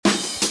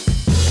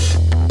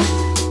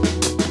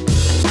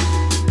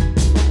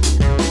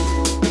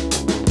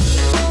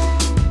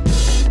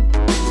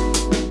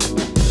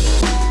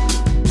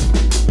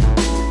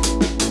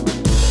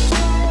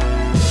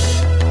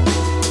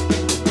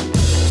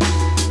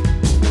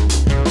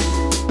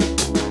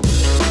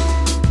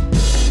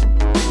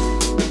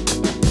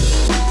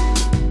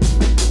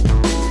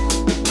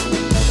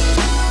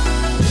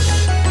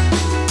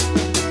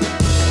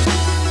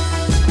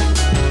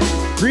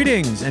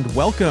Greetings and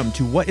welcome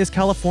to What is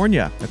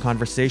California, a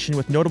conversation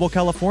with notable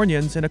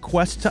Californians in a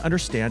quest to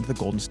understand the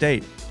Golden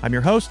State. I'm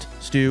your host,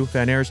 Stu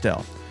Van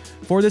Aersdale.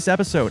 For this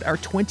episode, our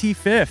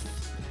 25th,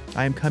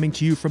 I am coming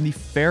to you from the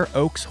Fair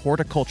Oaks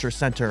Horticulture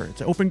Center. It's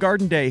an open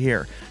garden day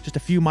here, just a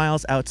few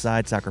miles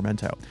outside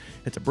Sacramento.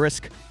 It's a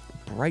brisk,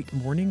 bright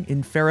morning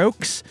in Fair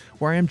Oaks,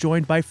 where I am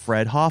joined by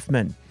Fred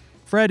Hoffman.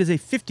 Fred is a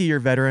 50-year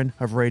veteran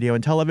of radio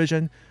and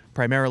television,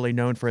 primarily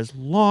known for his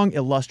long,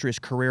 illustrious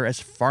career as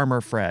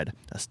Farmer Fred,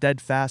 a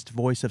steadfast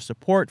voice of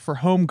support for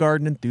home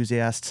garden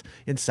enthusiasts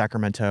in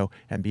Sacramento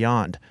and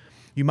beyond.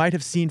 You might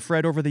have seen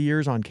Fred over the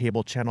years on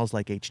cable channels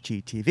like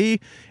HGTV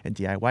and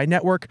DIY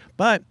Network,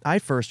 but I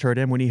first heard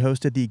him when he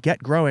hosted the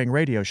Get Growing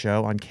radio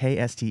show on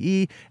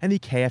KSTE and the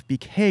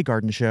KFBK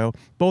Garden Show,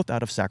 both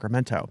out of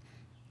Sacramento.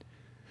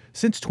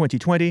 Since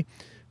 2020,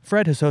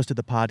 Fred has hosted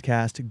the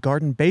podcast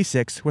Garden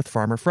Basics with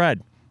Farmer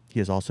Fred. He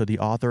is also the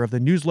author of the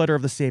newsletter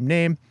of the same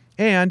name,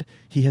 and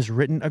he has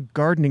written a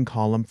gardening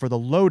column for the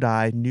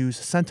Lodi News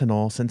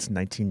Sentinel since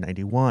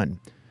 1991.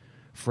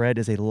 Fred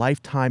is a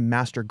lifetime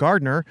master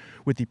gardener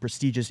with the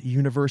prestigious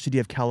University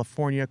of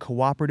California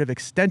Cooperative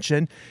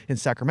Extension in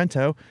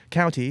Sacramento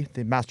County,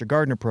 the Master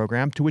Gardener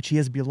program, to which he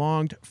has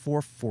belonged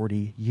for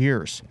 40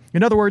 years.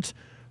 In other words,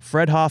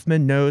 Fred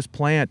Hoffman knows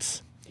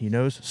plants. He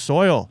knows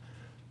soil,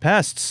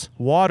 pests,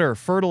 water,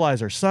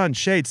 fertilizer, sun,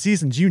 shade,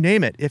 seasons, you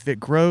name it. If it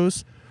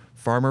grows,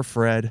 Farmer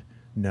Fred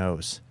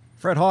knows.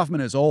 Fred Hoffman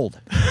is old.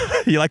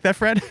 You like that,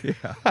 Fred?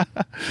 Yeah.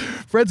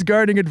 Fred's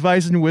gardening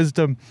advice and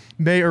wisdom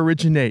may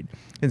originate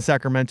in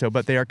Sacramento,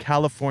 but they are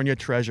California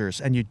treasures,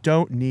 and you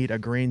don't need a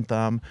green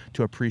thumb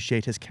to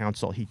appreciate his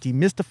counsel. He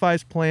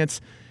demystifies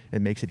plants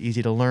and makes it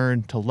easy to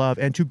learn, to love,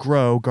 and to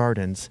grow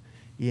gardens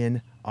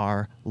in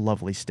our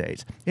lovely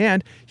state.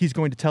 And he's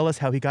going to tell us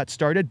how he got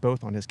started,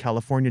 both on his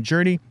California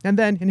journey and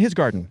then in his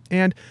garden.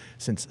 And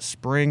since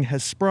spring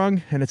has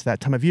sprung, and it's that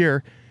time of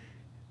year,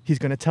 he's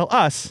going to tell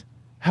us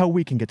how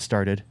we can get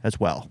started as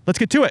well. Let's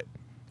get to it.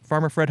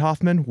 Farmer Fred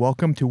Hoffman,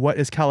 welcome to What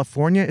is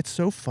California? It's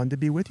so fun to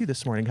be with you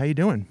this morning. How you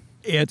doing?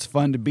 It's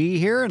fun to be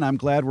here, and I'm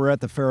glad we're at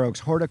the Fair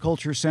Oaks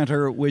Horticulture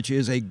Center, which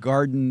is a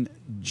garden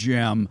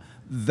gem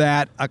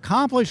that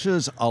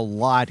accomplishes a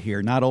lot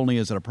here. Not only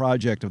is it a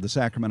project of the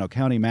Sacramento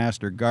County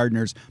Master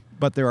Gardeners,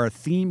 but there are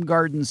theme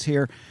gardens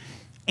here.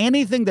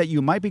 Anything that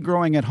you might be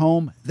growing at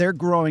home, they're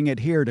growing it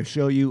here to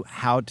show you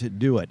how to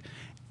do it.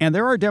 And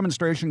there are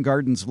demonstration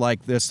gardens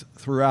like this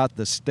throughout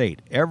the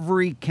state.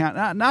 Every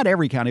county, not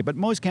every county, but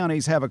most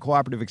counties have a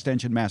Cooperative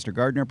Extension Master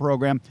Gardener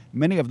program.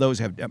 Many of those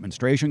have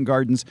demonstration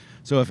gardens.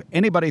 So if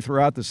anybody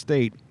throughout the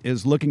state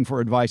is looking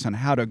for advice on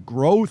how to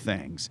grow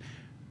things,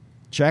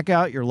 check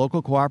out your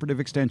local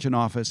Cooperative Extension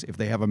office. If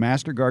they have a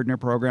Master Gardener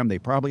program, they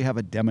probably have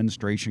a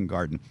demonstration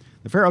garden.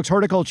 The Fair Oaks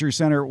Horticulture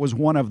Center was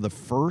one of the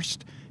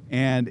first,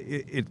 and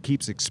it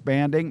keeps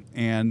expanding.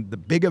 And the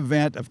big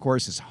event, of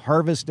course, is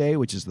Harvest Day,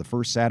 which is the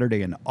first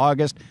Saturday in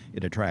August.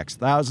 It attracts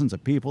thousands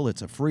of people.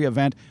 It's a free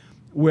event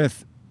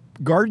with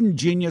garden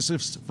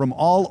geniuses from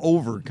all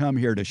over come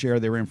here to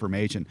share their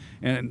information.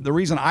 And the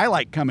reason I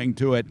like coming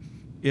to it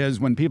is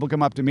when people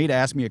come up to me to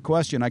ask me a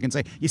question, I can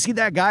say, you see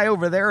that guy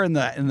over there in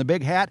the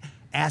big hat?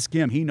 Ask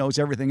him. He knows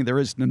everything there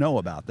is to know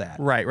about that.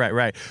 Right.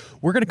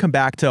 We're going to come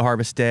back to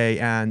Harvest Day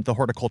and the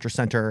Horticulture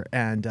Center.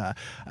 And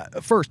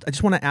first, I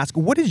just want to ask,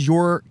 what is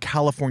your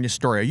California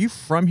story? Are you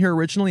from here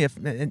originally?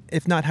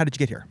 If not, how did you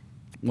get here?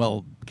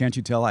 Well, can't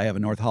you tell I have a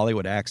North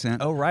Hollywood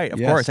accent? Oh, right. Of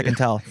course, I can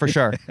tell, for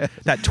sure.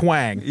 That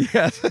twang.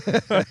 Yes,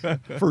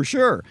 for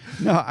sure.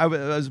 No, I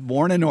was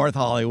born in North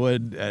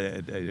Hollywood,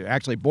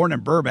 actually born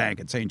in Burbank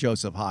at St.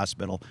 Joseph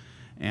Hospital.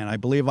 And I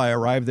believe I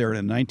arrived there in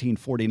a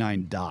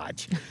 1949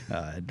 Dodge,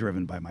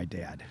 driven by my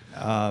dad.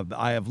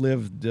 I have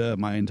lived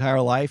my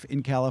entire life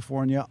in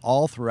California,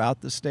 all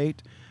throughout the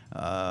state.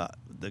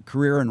 The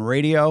career in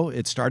radio,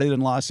 it started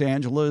in Los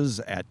Angeles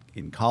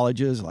in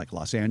colleges like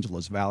Los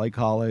Angeles Valley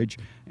College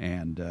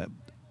and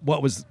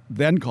what was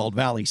then called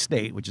Valley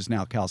State, which is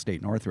now Cal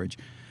State Northridge.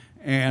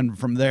 And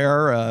from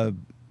there,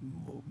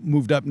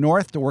 moved up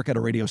north to work at a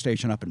radio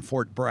station up in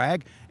Fort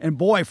Bragg. And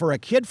boy, for a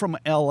kid from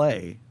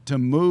L.A. to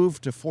move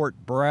to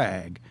Fort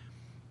Bragg,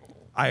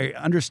 I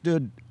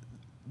understood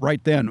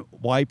right then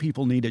why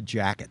people needed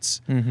jackets.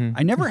 Mm-hmm.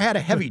 I never had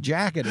a heavy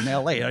jacket in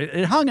L.A.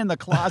 It hung in the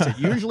closet,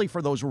 usually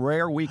for those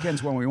rare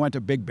weekends when we went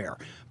to Big Bear.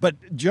 But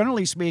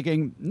generally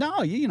speaking,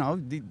 no,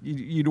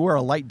 you'd wear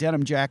a light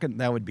denim jacket and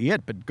that would be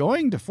it. But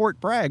going to Fort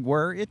Bragg,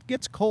 where it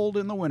gets cold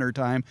in the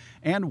wintertime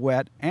and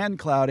wet and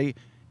cloudy,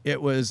 it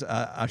was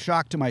a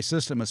shock to my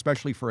system,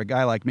 especially for a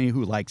guy like me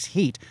who likes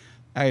heat.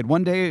 I had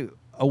one day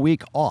a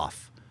week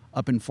off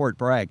up in Fort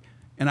Bragg,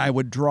 and I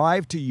would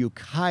drive to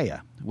Ukiah,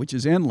 which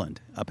is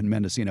inland up in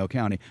Mendocino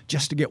County,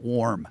 just to get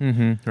warm.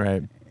 Mm-hmm,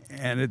 right.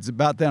 And it's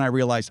about then I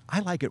realized I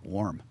like it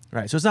warm.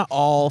 Right. So it's not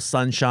all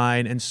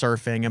sunshine and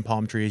surfing and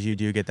palm trees. You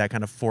do get that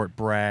kind of Fort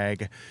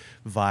Bragg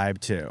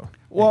vibe, too.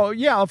 Well,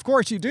 yeah, of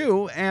course you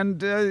do.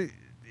 And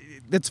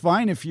it's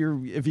fine if you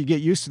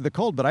get used to the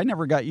cold, but I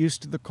never got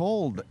used to the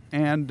cold,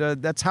 and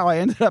that's how I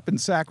ended up in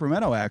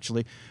Sacramento.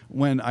 Actually,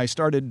 when I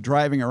started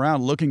driving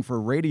around looking for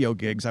radio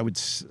gigs, I would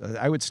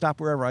stop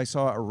wherever I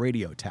saw a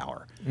radio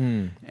tower,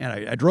 and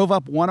I drove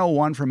up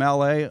 101 from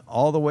L.A.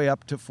 all the way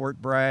up to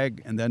Fort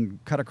Bragg, and then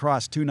cut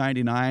across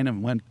 299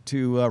 and went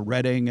to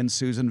Redding and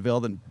Susanville,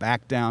 then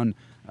back down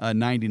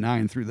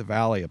 99 through the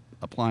valley,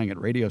 applying at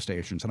radio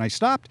stations. And I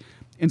stopped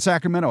in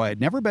Sacramento. I had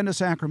never been to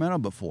Sacramento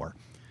before.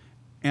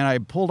 And I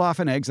pulled off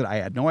an exit. I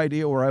had no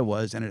idea where I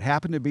was, and it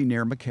happened to be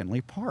near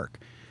McKinley Park.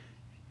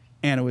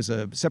 And it was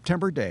a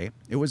September day.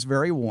 It was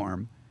very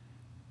warm.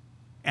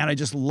 And I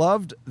just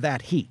loved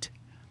that heat.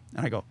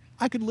 And I go,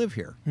 I could live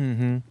here.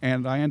 Mm-hmm.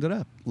 And I ended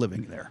up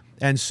living there.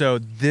 And so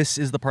this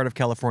is the part of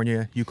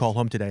California you call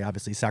home today,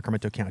 obviously,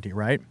 Sacramento County,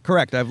 right?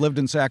 Correct. I've lived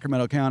in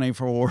Sacramento County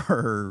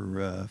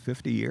for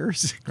 50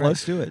 years,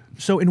 close to it.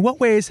 So in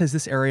what ways has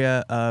this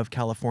area of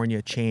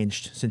California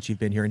changed since you've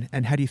been here?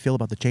 And how do you feel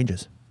about the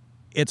changes?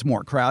 It's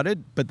more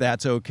crowded, but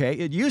that's okay.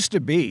 It used to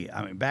be,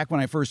 I mean, back when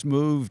I first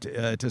moved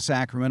to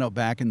Sacramento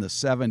back in the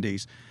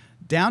 70s,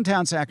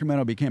 downtown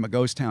Sacramento became a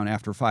ghost town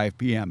after 5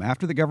 p.m.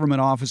 After the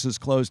government offices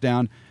closed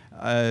down,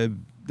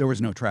 there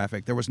was no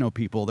traffic, there was no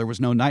people, there was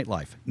no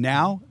nightlife.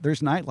 Now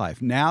there's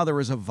nightlife. Now there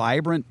is a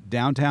vibrant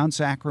downtown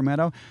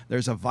Sacramento,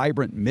 there's a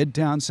vibrant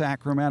midtown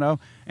Sacramento,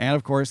 and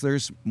of course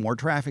there's more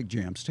traffic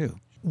jams too.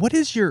 What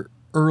is your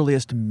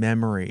earliest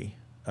memory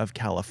of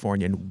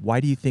California, and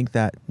why do you think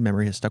that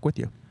memory has stuck with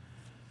you?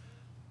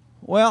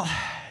 Well,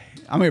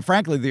 I mean,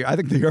 frankly, I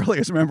think the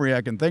earliest memory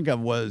I can think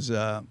of was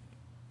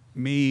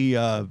me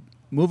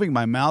moving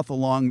my mouth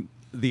along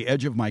the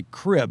edge of my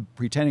crib,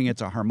 pretending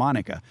it's a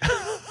harmonica.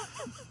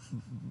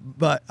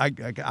 But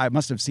I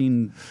must have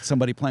seen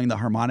somebody playing the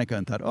harmonica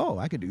and thought, oh,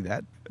 I could do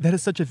that. That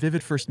is such a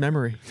vivid first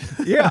memory.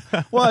 Yeah.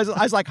 Well,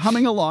 I was like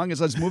humming along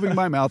as I was moving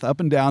my mouth up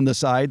and down the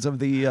sides of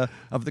the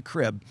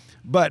crib.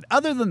 But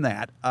other than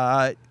that,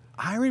 I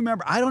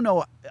remember, I don't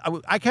know,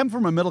 I come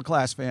from a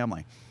middle-class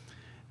family.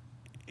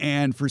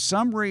 And for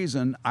some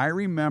reason, I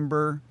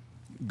remember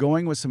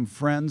going with some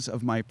friends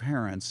of my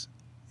parents,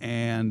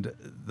 and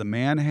the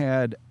man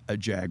had a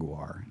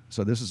Jaguar.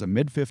 So this is a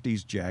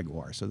mid-50s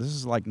Jaguar. So this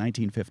is like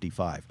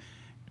 1955.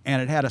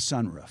 And it had a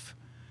sunroof.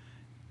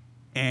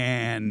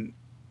 And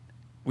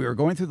we were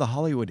going through the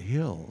Hollywood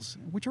Hills,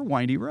 which are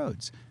windy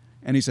roads.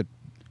 And he said,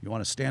 you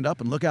want to stand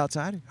up and look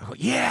outside? I go,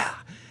 yeah.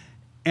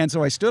 And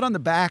so I stood on the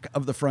back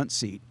of the front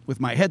seat with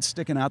my head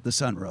sticking out the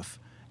sunroof,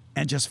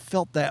 and just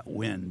felt that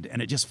wind,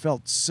 and it just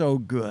felt so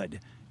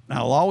good. And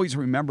I'll always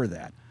remember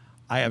that.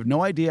 I have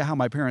no idea how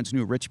my parents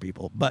knew rich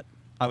people, but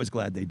I was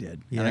glad they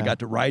did. Yeah. And I got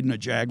to ride in a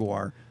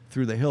Jaguar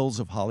through the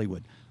hills of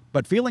Hollywood.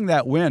 But feeling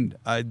that wind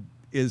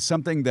is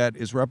something that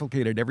is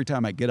replicated every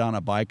time I get on a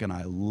bike, and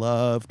I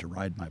love to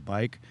ride my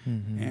bike.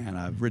 Mm-hmm. And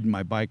I've ridden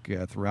my bike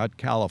throughout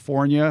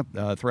California,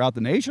 throughout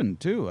the nation,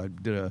 too. I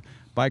did a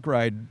bike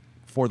ride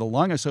for the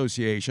Lung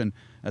Association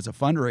as a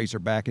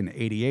fundraiser back in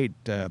 '88,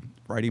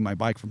 riding my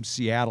bike from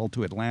Seattle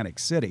to Atlantic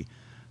City.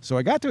 So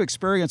I got to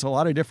experience a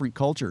lot of different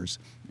cultures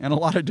and a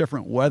lot of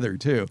different weather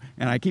too.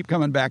 And I keep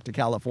coming back to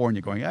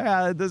California going,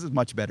 this is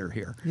much better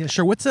here. Yeah,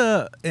 sure. What's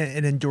an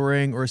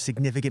enduring or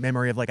significant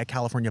memory of like a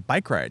California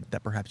bike ride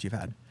that perhaps you've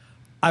had?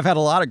 I've had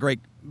a lot of great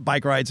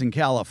bike rides in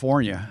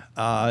California.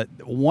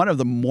 One of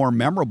the more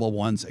memorable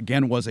ones,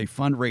 again, was a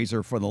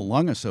fundraiser for the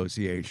Lung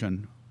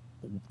Association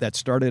that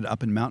started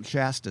up in Mount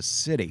Shasta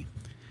City.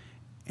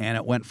 And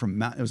it went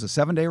from, it was a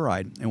 7-day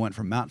ride. It went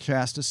from Mount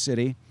Shasta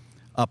City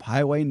up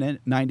Highway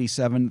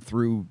 97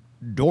 through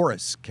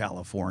Doris,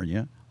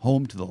 California,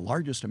 home to the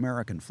largest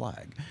American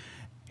flag.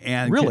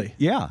 And really?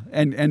 Yeah.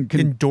 And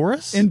in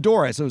Doris? In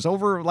Doris. It was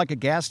over like a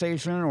gas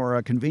station or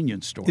a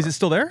convenience store. Is it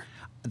still there?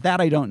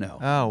 That I don't know.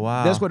 Oh,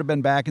 wow. This would have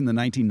been back in the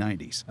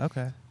 1990s.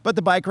 Okay. But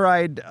the bike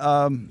ride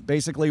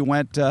basically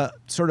went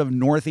sort of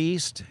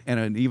northeast, and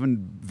it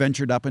even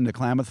ventured up into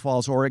Klamath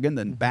Falls, Oregon,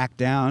 then back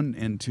down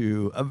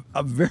into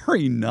a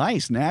very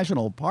nice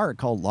national park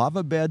called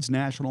Lava Beds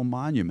National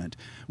Monument,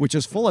 which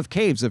is full of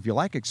caves. If you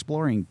like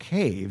exploring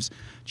caves,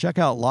 check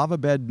out Lava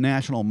Bed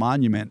National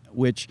Monument,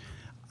 which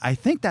I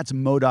think that's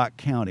Modoc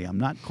County. I'm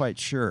not quite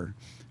sure.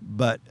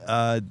 But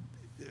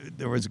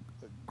there was a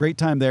great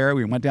time there.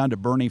 We went down to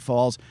Burney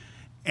Falls.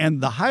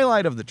 And the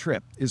highlight of the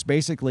trip is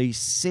basically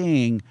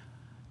seeing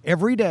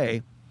every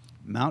day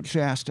Mount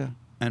Shasta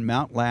and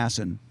Mount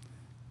Lassen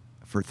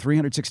for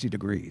 360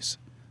 degrees.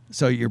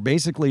 So you're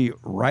basically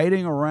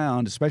riding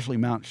around, especially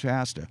Mount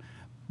Shasta,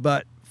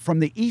 but from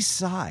the east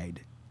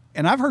side.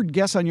 And I've heard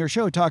guests on your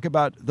show talk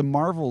about the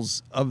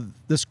marvels of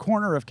this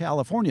corner of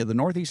California, the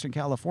northeastern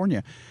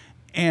California.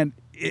 And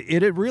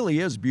it really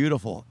is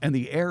beautiful. And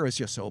the air is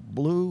just so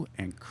blue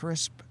and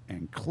crisp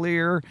and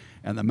clear.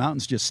 And the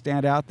mountains just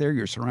stand out there.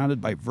 You're surrounded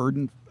by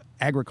verdant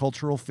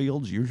agricultural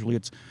fields. Usually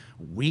it's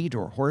wheat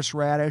or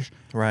horseradish.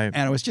 Right.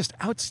 And it was just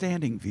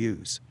outstanding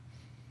views.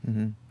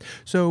 Mm-hmm.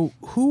 So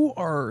who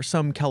are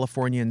some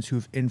Californians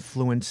who've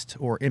influenced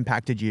or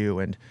impacted you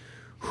and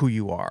who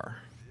you are?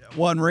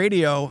 Well, on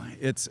radio,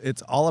 it's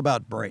all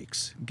about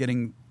breaks,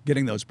 getting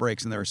getting those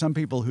breaks. And there are some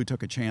people who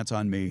took a chance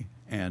on me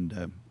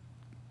and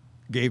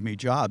gave me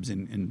jobs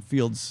in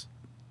fields,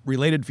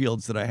 related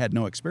fields that I had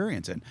no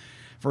experience in.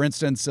 For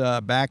instance,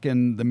 back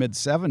in the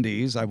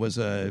mid-'70s, I was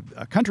a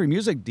country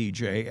music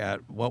DJ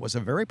at what was a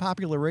very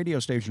popular radio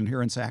station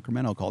here in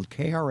Sacramento called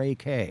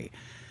KRAK.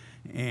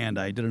 And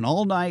I did an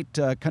all-night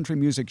country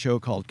music show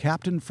called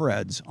Captain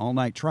Fred's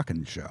All-Night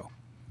Truckin' Show.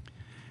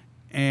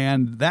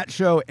 And that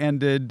show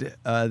ended,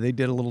 they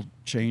did a little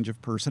change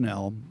of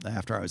personnel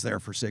after I was there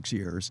for 6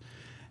 years.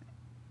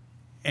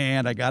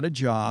 And I got a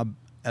job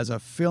as a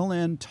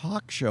fill-in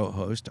talk show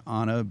host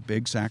on a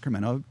big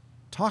Sacramento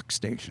talk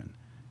station.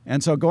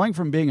 And so going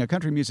from being a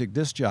country music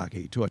disc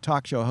jockey to a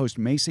talk show host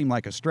may seem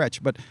like a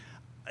stretch, but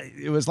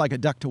it was like a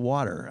duck to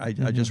water. I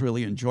just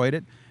really enjoyed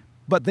it.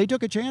 But they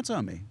took a chance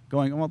on me,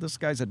 going, well, this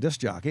guy's a disc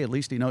jockey. At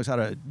least he knows how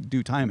to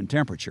do time and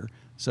temperature.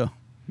 So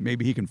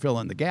maybe he can fill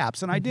in the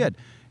gaps. And I did.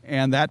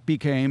 And that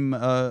became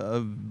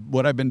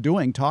what I've been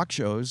doing, talk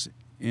shows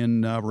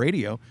in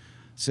radio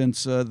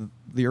since the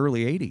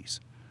early 80s.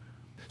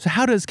 So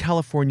how does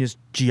California's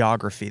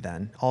geography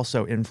then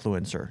also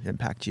influence or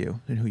impact you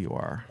and who you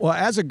are? Well,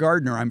 as a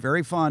gardener, I'm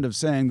very fond of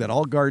saying that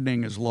all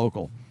gardening is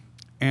local.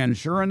 And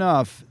sure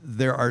enough,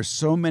 there are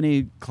so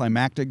many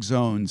climactic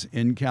zones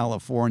in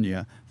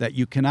California that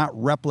you cannot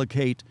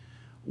replicate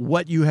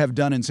what you have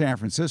done in San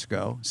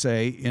Francisco,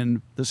 say,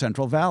 in the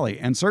Central Valley.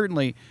 And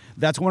certainly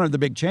that's one of the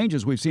big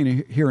changes we've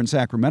seen here in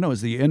Sacramento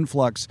is the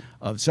influx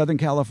of Southern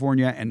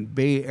California and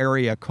Bay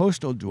Area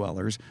coastal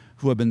dwellers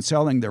who have been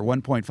selling their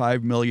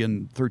 1.5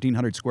 million,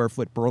 1,300 square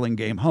foot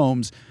Burlingame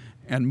homes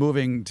and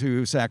moving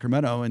to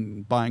Sacramento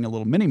and buying a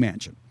little mini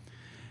mansion.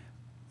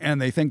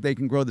 And they think they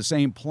can grow the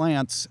same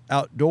plants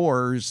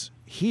outdoors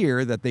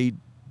here that they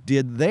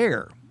did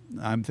there.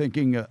 I'm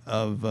thinking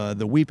of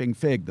the weeping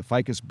fig, the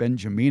Ficus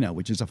benjamina,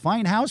 which is a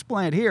fine house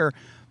plant here,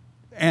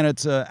 and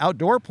it's an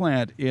outdoor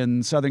plant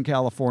in Southern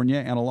California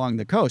and along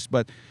the coast.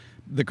 But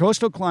the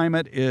coastal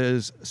climate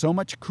is so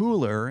much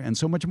cooler and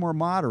so much more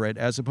moderate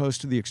as opposed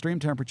to the extreme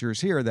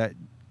temperatures here that,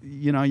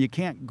 you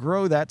can't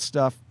grow that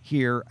stuff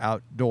here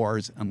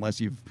outdoors unless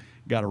you've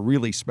got a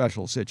really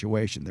special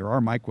situation. There are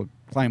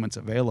microclimates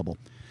available.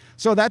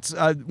 So that's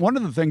one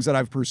of the things that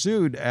I've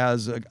pursued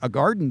as a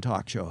garden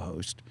talk show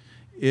host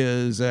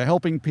is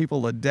helping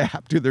people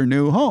adapt to their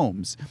new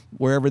homes,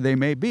 wherever they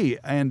may be.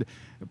 And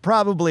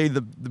probably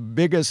the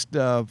biggest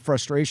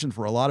frustration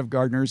for a lot of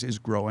gardeners is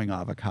growing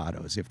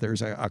avocados. If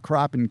there's a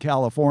crop in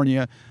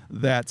California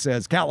that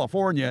says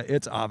California,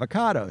 it's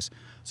avocados.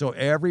 So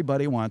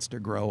everybody wants to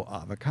grow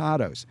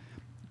avocados.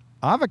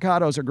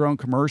 Avocados are grown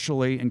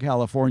commercially in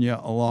California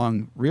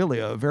along really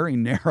a very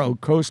narrow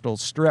coastal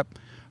strip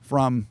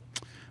from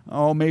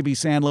maybe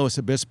San Luis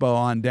Obispo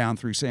on down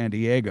through San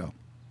Diego.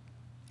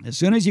 As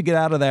soon as you get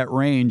out of that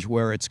range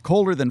where it's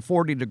colder than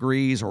 40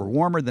 degrees or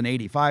warmer than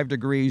 85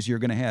 degrees, you're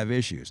going to have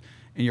issues.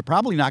 And you're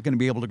probably not going to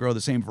be able to grow the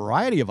same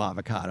variety of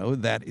avocado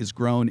that is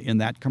grown in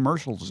that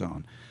commercial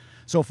zone.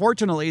 So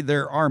fortunately,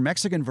 there are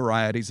Mexican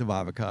varieties of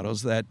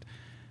avocados that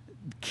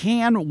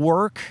can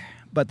work,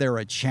 but they're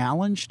a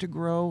challenge to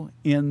grow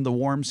in the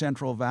warm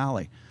Central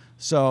Valley.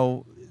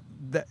 So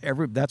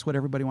that's what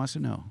everybody wants to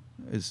know,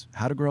 is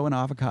how to grow an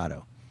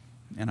avocado.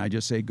 And I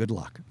just say good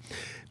luck.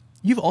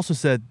 You've also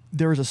said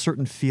there is a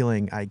certain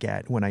feeling I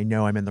get when I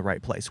know I'm in the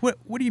right place. What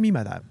do you mean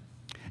by that?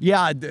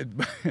 Yeah,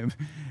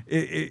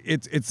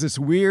 it's this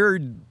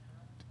weird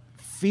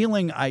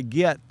feeling I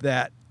get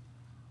that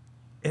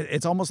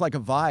it's almost like a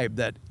vibe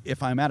that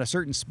if I'm at a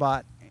certain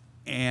spot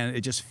and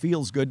it just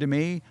feels good to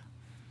me,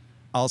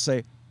 I'll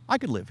say, I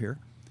could live here.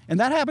 And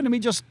that happened to me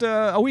just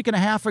a week and a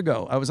half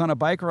ago. I was on a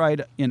bike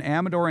ride in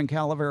Amador and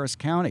Calaveras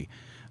County.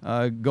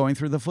 Going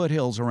through the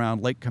foothills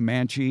around Lake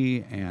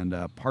Comanche and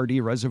Pardee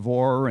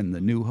Reservoir and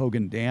the New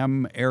Hogan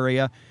Dam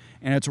area.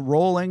 And it's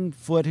rolling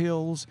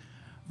foothills,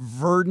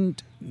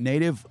 verdant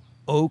native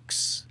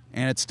oaks,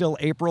 and it's still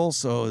April,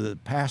 so the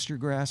pasture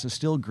grass is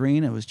still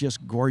green. It was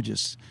just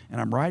gorgeous. And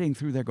I'm riding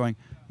through there going,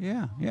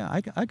 yeah,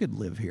 I could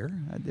live here.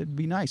 It'd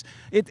be nice.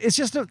 It's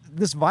just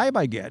this vibe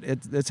I get.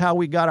 It's how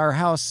we got our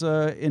house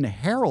in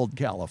Herald,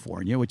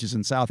 California, which is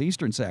in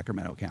southeastern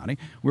Sacramento County.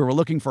 We were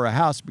looking for a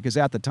house because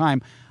at the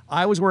time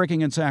I was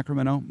working in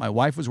Sacramento. My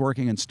wife was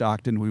working in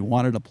Stockton. We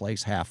wanted a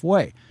place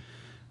halfway.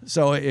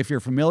 So if you're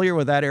familiar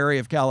with that area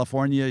of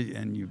California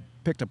and you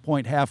picked a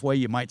point halfway,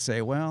 you might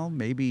say, well,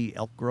 maybe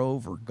Elk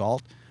Grove or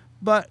Galt.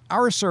 But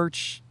our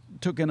search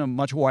took in a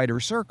much wider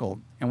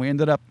circle, and we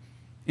ended up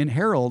in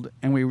Herald,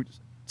 and we were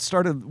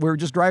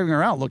just driving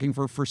around looking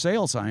for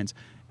sale signs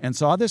and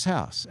saw this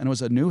house. And it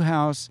was a new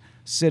house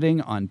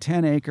sitting on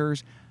 10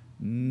 acres,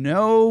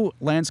 no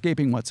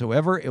landscaping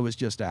whatsoever. It was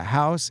just a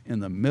house in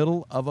the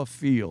middle of a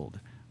field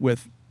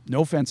with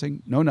no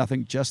fencing, no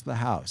nothing, just the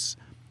house.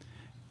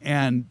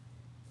 And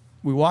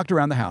we walked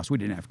around the house. We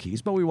didn't have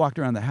keys, but we walked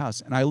around the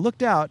house. And I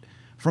looked out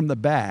from the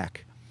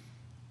back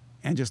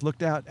and just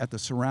looked out at the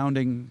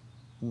surrounding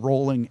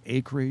rolling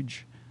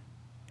acreage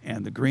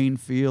and the green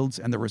fields,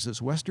 and there was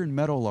this western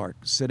meadowlark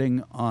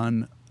sitting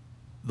on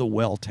the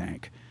well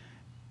tank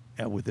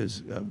with his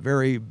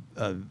very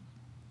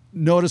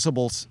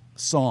noticeable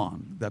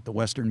song that the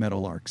Western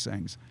Meadowlark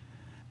sings.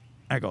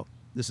 I go,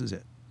 this is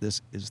it.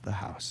 This is the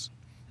house.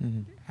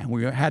 Mm-hmm. And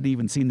we hadn't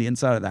even seen the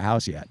inside of the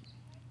house yet.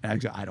 And I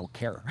go, I don't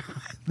care.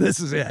 This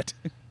is it.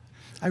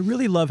 I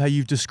really love how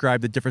you've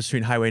described the difference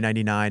between Highway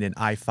 99 and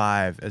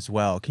I-5 as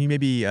well. Can you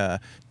maybe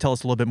tell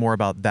us a little bit more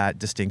about that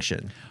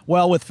distinction?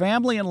 Well, with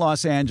family in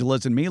Los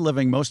Angeles and me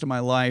living most of my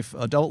life,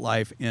 adult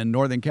life, in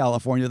Northern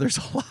California, there's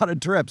a lot of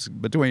trips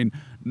between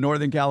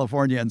Northern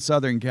California and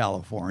Southern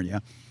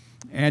California.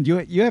 And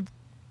you have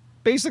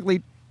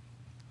basically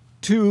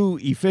two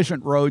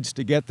efficient roads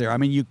to get there. I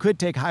mean, you could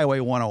take Highway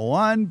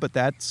 101, but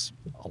that's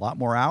a lot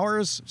more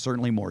hours,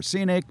 certainly more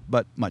scenic,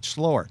 but much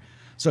slower.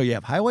 So you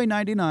have Highway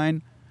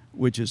 99,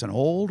 which is an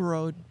old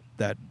road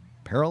that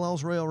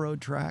parallels railroad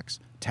tracks.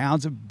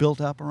 Towns have built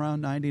up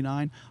around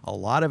 99, a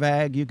lot of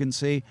ag you can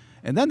see.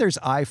 And then there's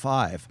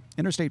I-5,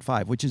 Interstate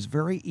 5, which is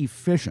very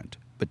efficient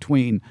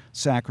between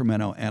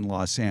Sacramento and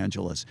Los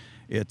Angeles.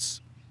 It's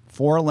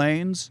 4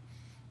 lanes.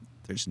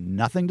 There's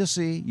nothing to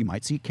see. You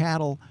might see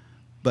cattle,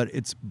 but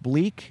it's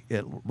bleak.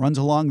 It runs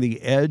along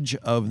the edge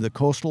of the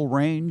coastal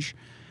range.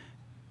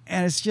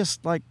 And it's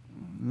just like,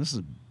 this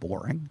is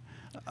boring.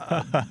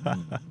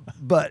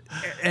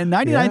 And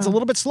 99 is a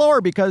little bit slower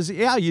because,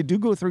 you do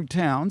go through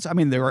towns. I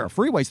mean, there are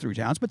freeways through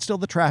towns, but still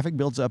the traffic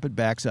builds up and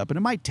backs up, and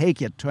it might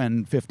take you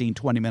 10, 15,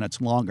 20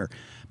 minutes longer.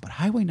 But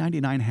Highway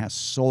 99 has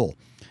soul.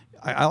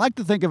 I like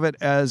to think of it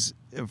as,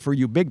 for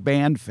you big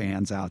band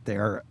fans out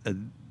there,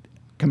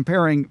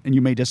 comparing, and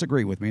you may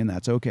disagree with me, and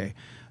that's okay,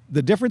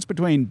 the difference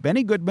between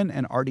Benny Goodman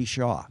and Artie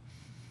Shaw.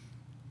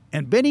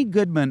 And Benny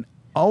Goodman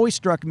always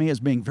struck me as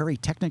being very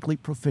technically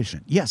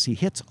proficient. Yes, he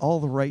hits all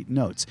the right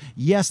notes.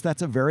 Yes,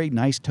 that's a very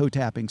nice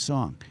toe-tapping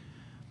song.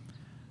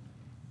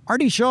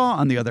 Artie Shaw,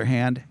 on the other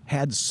hand,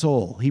 had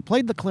soul. He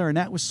played the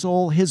clarinet with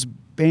soul. His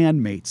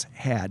bandmates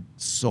had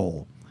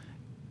soul.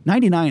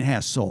 99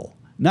 has soul.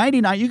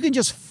 99, you can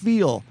just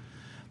feel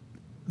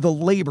the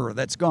labor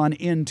that's gone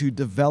into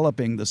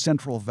developing the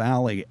Central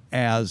Valley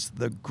as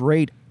the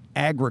great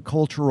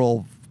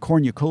agricultural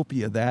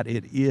cornucopia that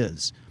it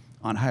is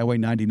on Highway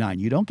 99.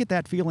 You don't get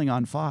that feeling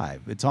on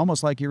 5. It's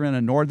almost like you're in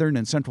a Northern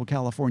and Central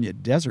California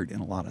desert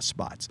in a lot of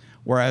spots.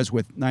 Whereas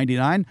with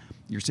 99,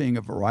 you're seeing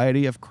a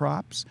variety of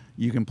crops.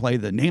 You can play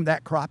the name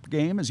that crop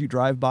game as you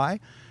drive by.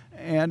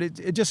 And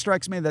it just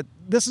strikes me that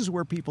this is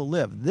where people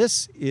live.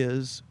 This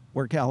is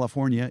where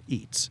California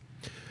eats.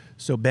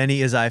 So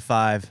Benny is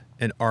I-5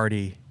 and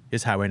Artie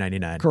is Highway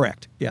 99.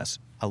 Correct, yes.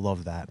 I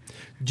love that.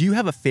 Do you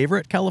have a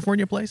favorite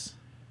California place?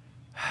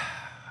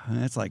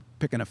 It's like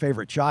picking a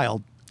favorite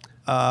child.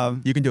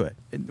 You can do it.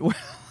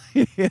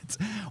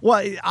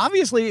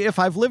 Obviously, if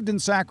I've lived in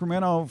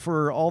Sacramento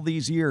for all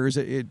these years,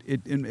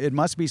 it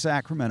must be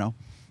Sacramento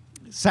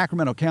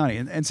County.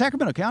 And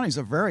Sacramento County is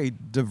a very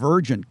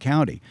divergent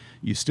county.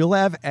 You still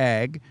have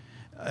ag.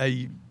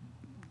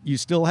 You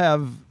still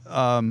have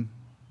a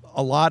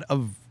lot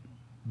of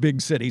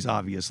big cities,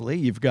 obviously.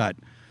 You've got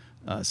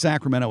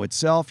Sacramento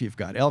itself. You've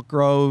got Elk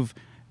Grove.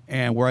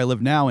 And where I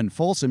live now in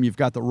Folsom, you've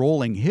got the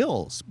rolling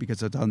hills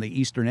because it's on the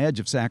eastern edge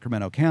of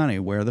Sacramento County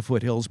where the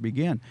foothills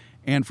begin.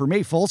 And for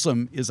me,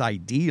 Folsom is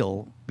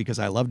ideal because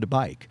I love to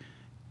bike.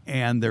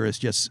 And there is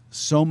just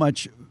so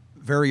much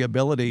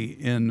variability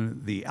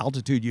in the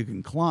altitude you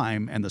can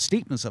climb and the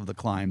steepness of the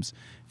climbs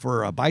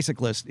for a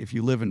bicyclist if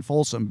you live in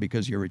Folsom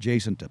because you're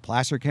adjacent to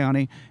Placer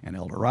County and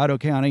El Dorado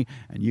County,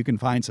 and you can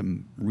find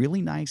some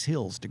really nice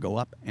hills to go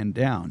up and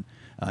down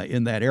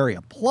in that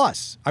area.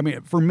 Plus, I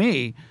mean, for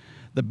me,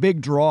 the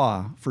big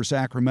draw for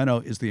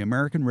Sacramento is the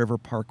American River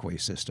Parkway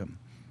system.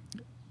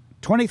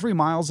 23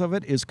 miles of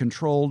it is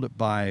controlled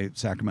by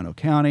Sacramento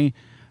County.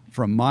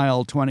 From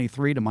mile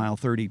 23 to mile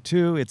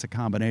 32, it's a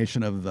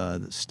combination of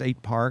the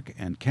state park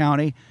and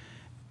county.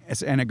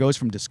 And it goes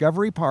from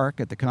Discovery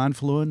Park at the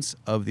confluence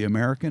of the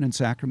American and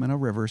Sacramento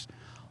rivers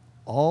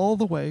all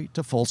the way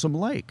to Folsom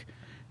Lake.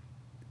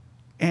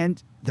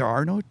 And there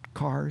are no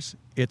cars.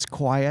 It's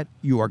quiet.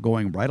 You are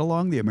going right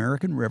along the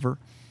American River.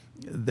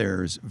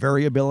 There's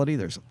variability.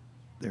 There's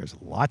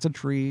lots of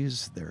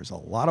trees. There's a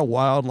lot of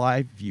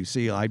wildlife. You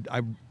see, I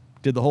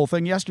did the whole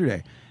thing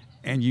yesterday,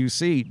 and you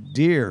see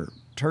deer,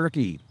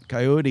 turkey,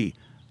 coyote.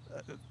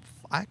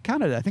 I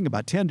counted, I think,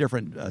 about 10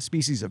 different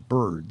species of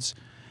birds,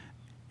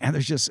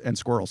 and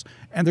squirrels.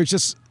 And there's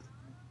just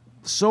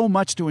so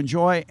much to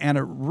enjoy, and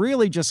it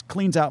really just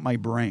cleans out my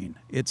brain.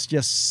 It's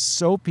just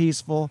so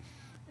peaceful,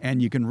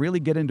 and you can really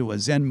get into a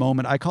Zen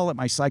moment. I call it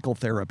my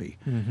psychotherapy.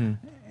 Mm-hmm.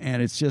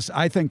 And it's just,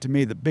 I think, to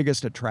me, the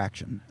biggest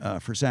attraction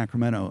for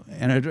Sacramento.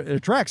 And it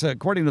attracts,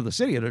 according to the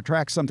city, it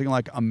attracts something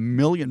like 1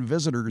 million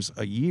visitors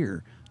a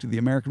year to the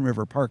American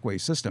River Parkway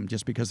system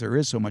just because there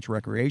is so much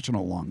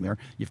recreational along there.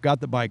 You've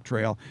got the bike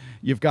trail.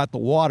 You've got the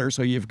water.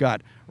 So you've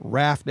got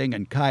rafting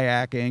and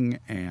kayaking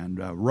and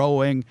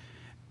rowing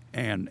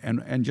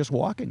and just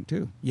walking,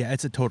 too. Yeah,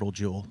 it's a total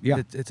jewel.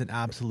 Yeah. It's an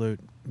absolute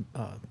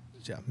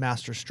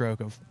master stroke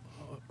of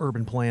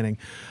urban planning.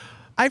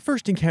 I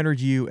first encountered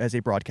you as a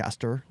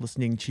broadcaster,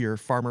 listening to your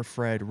Farmer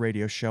Fred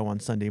radio show on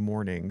Sunday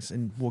mornings,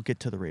 and we'll get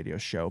to the radio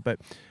show. But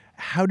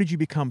how did you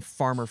become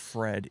Farmer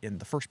Fred in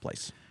the first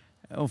place?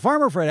 Well,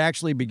 Farmer Fred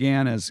actually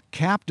began as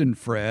Captain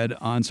Fred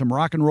on some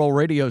rock and roll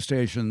radio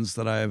stations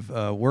that I've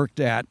worked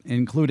at,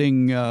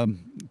 including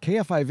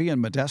KFIV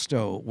in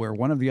Modesto, where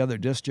one of the other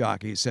disc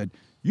jockeys said,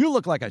 "You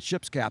look like a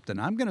ship's captain.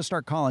 I'm going to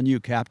start calling you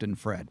Captain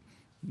Fred."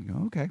 You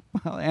go, okay.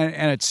 Well,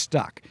 and it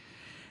stuck.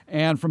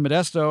 And from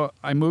Modesto,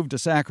 I moved to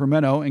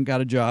Sacramento and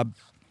got a job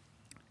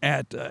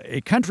at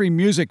a country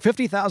music,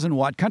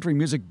 50,000-watt country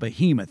music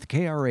behemoth,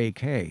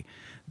 KRAK,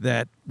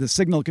 that the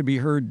signal could be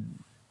heard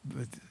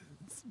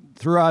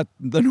throughout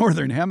the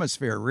Northern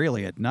Hemisphere,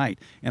 really, at night.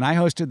 And I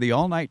hosted the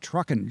all-night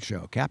truckin'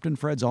 show, Captain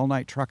Fred's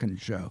all-night truckin'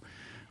 show,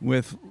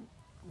 with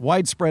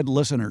widespread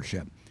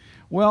listenership.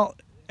 Well,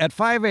 at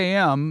 5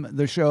 a.m.,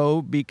 the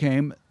show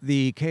became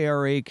the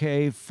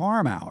KRAK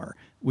Farm Hour,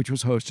 which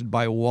was hosted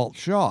by Walt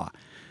Shaw,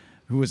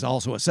 who was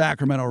also a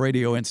Sacramento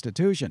radio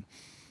institution.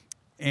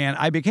 And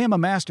I became a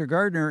master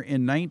gardener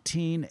in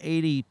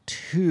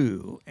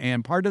 1982.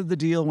 And part of the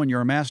deal when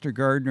you're a master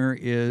gardener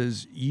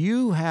is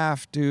you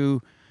have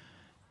to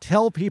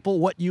tell people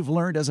what you've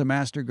learned as a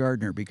master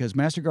gardener, because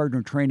master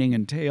gardener training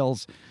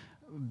entails,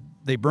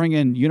 they bring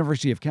in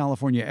University of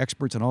California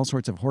experts in all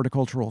sorts of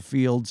horticultural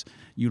fields.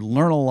 You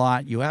learn a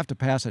lot. You have to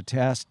pass a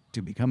test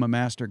to become a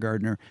master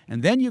gardener.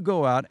 And then you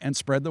go out and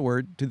spread the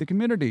word to the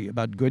community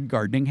about good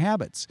gardening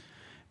habits.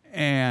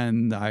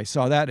 And I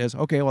saw that as,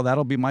 okay, well,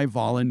 that'll be my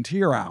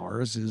volunteer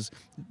hours, is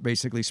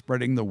basically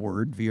spreading the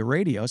word via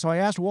radio. So I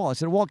asked Walt, I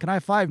said, Walt, can I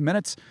have 5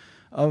 minutes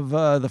of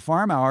the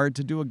farm hour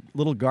to do a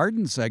little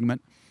garden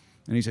segment?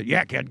 And he said,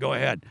 yeah, kid, go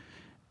ahead.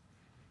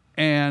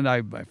 And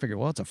I figured,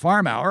 well, it's a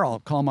farm hour. I'll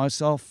call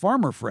myself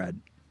Farmer Fred,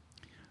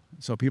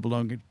 so people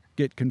don't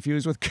get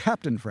confused with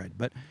Captain Fred.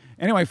 But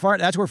anyway,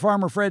 that's where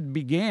Farmer Fred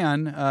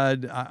began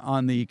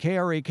on the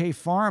KRAK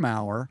Farm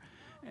Hour,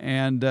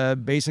 and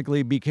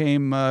basically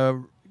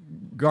became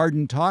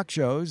garden talk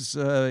shows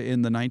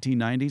in the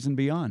 1990s and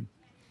beyond.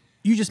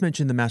 You just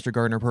mentioned the Master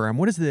Gardener program.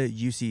 What is the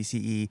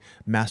UCCE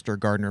Master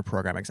Gardener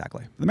program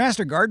exactly? The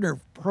Master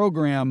Gardener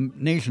program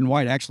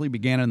nationwide actually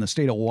began in the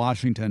state of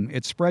Washington.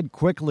 It spread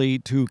quickly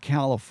to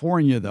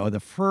California, though.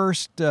 The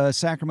first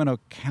Sacramento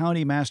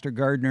County Master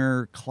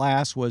Gardener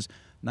class was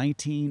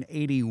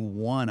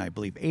 1981, I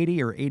believe,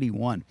 80 or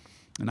 81.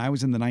 And I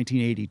was in the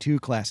 1982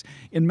 class.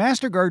 In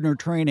Master Gardener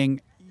training,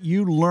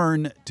 you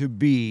learn to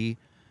be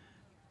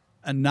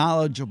a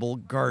knowledgeable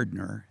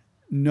gardener,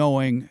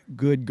 knowing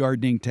good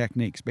gardening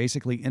techniques,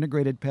 basically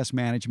integrated pest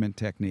management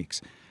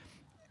techniques.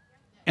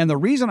 And the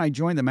reason I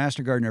joined the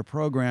Master Gardener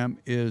program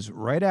is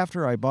right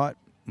after I bought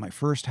my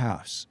first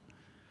house,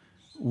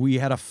 we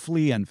had a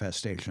flea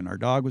infestation. Our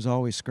dog was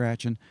always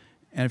scratching.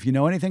 And if you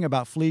know anything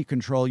about flea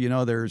control, you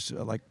know there's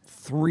like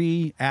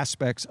 3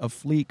 aspects of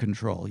flea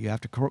control. You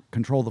have to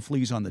control the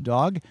fleas on the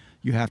dog,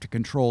 you have to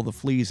control the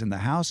fleas in the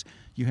house,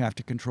 you have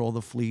to control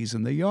the fleas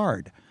in the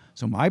yard.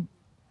 So my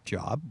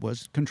job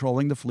was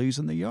controlling the fleas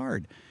in the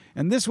yard.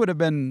 And this would have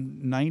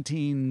been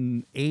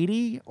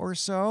 1980 or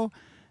so.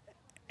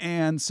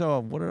 And so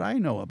what did I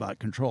know about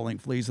controlling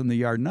fleas in the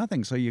yard?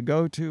 Nothing. So you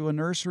go to a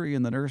nursery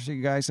and the nursery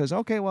guy says,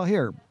 okay, well,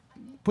 here,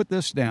 put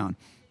this down.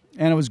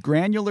 And it was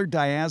granular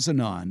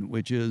diazinon,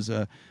 which is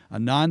a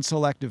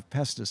non-selective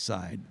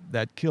pesticide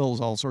that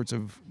kills all sorts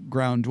of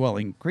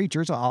ground-dwelling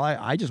creatures.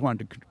 I just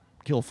wanted to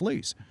kill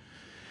fleas.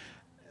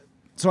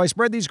 So I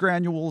spread these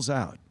granules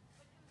out.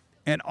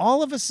 And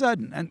all of a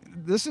sudden,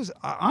 and this is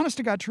honest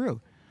to God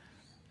true,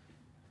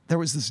 there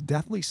was this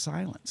deathly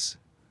silence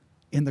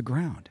in the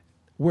ground,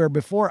 where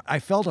before I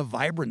felt a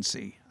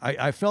vibrancy.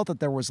 I felt that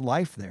there was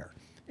life there.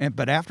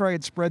 But after I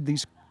had spread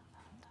these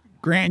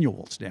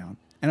granules down,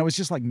 and it was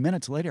just like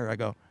minutes later, I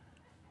go,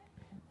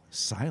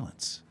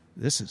 silence.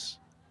 This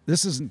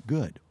isn't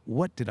good.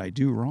 What did I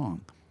do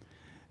wrong?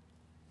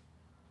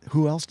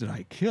 Who else did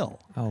I kill?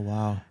 Oh,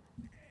 wow.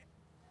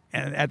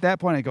 And at that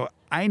point, I go,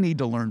 I need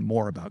to learn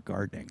more about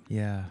gardening.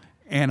 Yeah.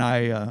 And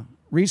I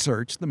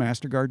researched the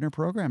Master Gardener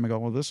program. I go,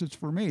 well, this is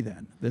for me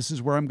then. This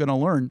is where I'm going to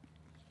learn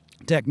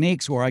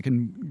techniques where I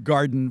can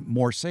garden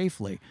more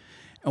safely.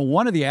 And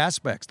one of the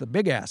aspects, the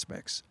big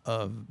aspects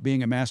of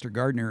being a master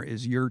gardener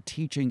is you're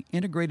teaching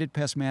integrated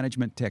pest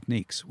management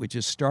techniques, which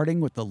is starting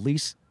with the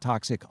least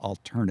toxic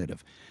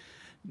alternative.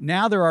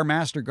 Now there are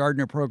master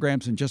gardener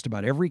programs in just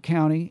about every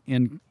county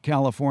in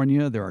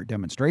California. There are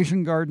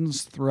demonstration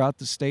gardens throughout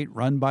the state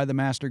run by the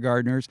master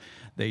gardeners.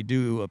 They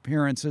do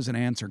appearances and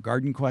answer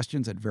garden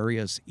questions at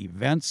various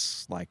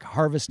events like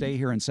Harvest Day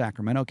here in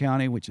Sacramento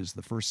County, which is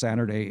the first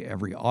Saturday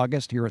every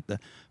August here at the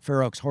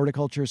Fair Oaks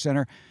Horticulture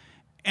Center.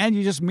 And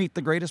you just meet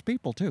the greatest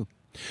people, too.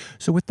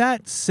 So with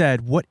that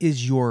said, what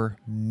is your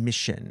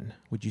mission,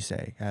 would you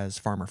say, as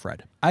Farmer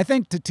Fred? I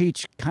think to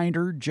teach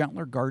kinder,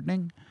 gentler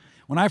gardening.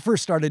 When I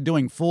first started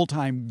doing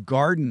full-time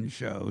garden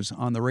shows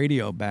on the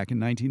radio back in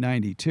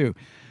 1992,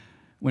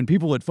 when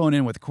people would phone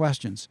in with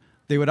questions,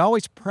 they would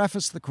always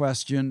preface the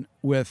question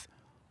with,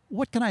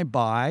 what can I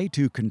buy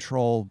to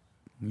control,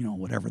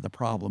 whatever the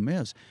problem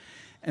is?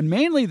 And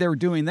mainly they were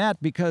doing that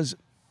because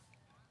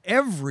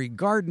every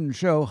garden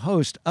show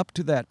host up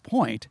to that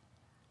point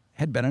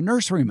had been a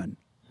nurseryman,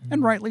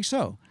 and rightly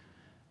so.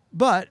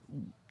 But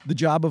the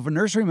job of a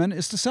nurseryman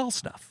is to sell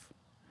stuff.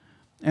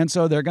 And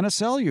so they're going to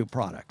sell you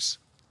products.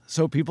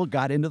 So people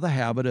got into the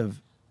habit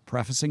of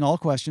prefacing all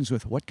questions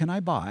with, what can I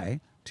buy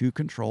to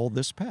control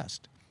this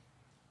pest?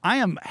 I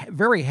am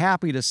very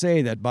happy to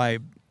say that by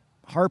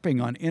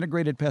harping on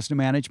integrated pest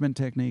management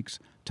techniques,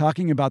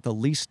 talking about the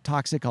least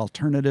toxic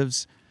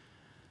alternatives,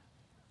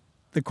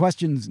 the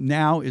question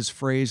now is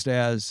phrased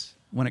as,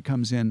 when it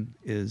comes in,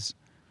 is,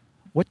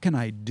 what can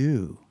I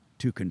do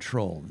to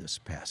control this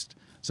pest?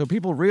 So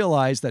people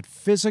realize that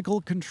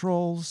physical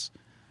controls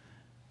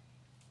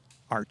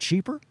are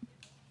cheaper.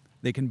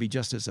 They can be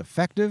just as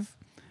effective.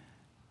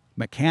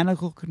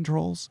 Mechanical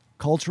controls,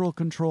 cultural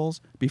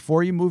controls.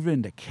 Before you move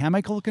into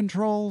chemical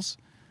controls,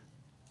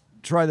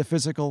 try the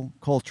physical,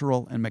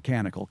 cultural, and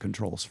mechanical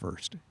controls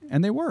first.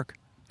 And they work.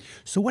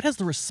 So what has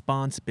the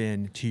response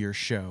been to your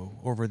show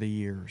over the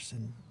years?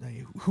 And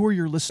who are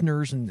your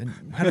listeners,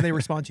 and how do they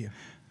respond to you?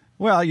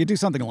 Well, you do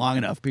something long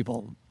enough,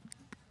 people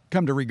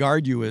come to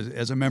regard you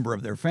as a member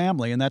of their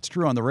family, and that's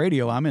true on the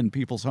radio. I'm in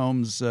people's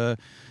homes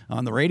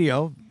on the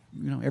radio,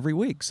 every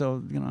week.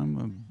 So,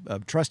 I'm a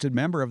trusted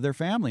member of their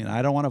family, and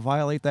I don't want to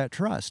violate that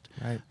trust.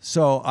 Right.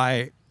 So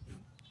I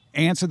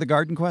answer the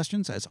garden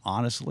questions as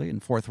honestly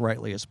and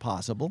forthrightly as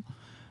possible.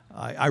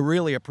 I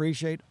really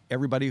appreciate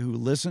everybody who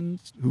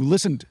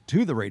listened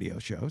to the radio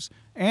shows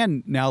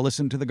and now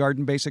listen to the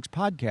Garden Basics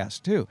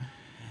podcast too.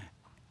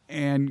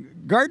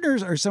 And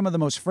gardeners are some of the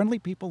most friendly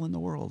people in the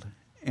world,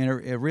 and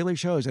it really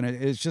shows. And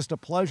it's just a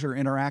pleasure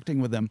interacting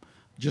with them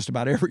just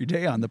about every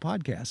day on the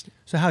podcast.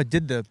 So how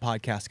did the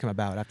podcast come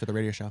about after the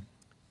radio show?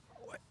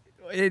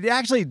 It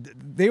actually,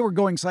 they were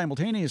going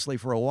simultaneously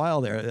for a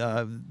while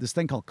there. This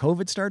thing called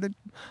COVID started.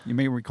 You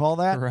may recall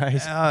that.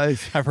 Right.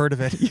 I've heard of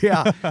it.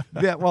 Yeah.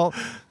 Well,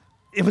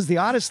 it was the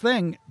oddest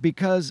thing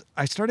because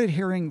I started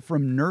hearing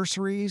from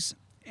nurseries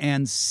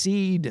and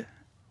seed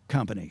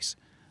companies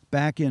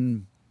back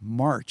in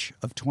March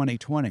of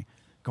 2020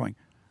 going,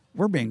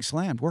 we're being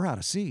slammed. We're out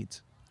of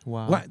seeds.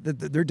 Wow.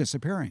 They're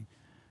disappearing.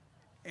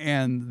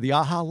 And the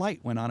aha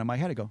light went on in my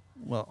head. I go,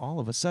 well, all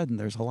of a sudden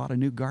there's a lot of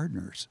new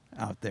gardeners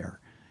out there,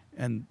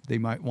 and they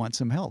might want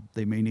some help.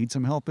 They may need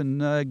some help in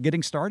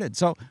getting started.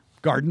 So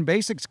Garden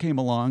Basics came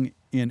along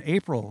in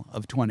April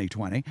of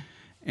 2020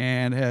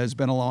 and has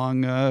been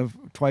along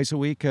twice a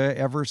week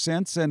ever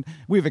since. And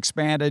we've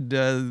expanded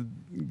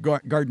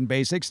Garden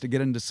Basics to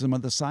get into some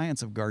of the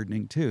science of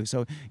gardening too.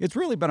 So it's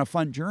really been a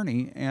fun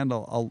journey, and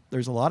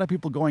there's a lot of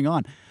people going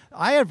on.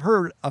 I have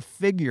heard a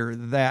figure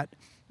that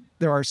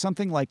there are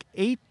something like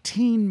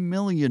 18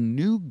 million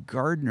new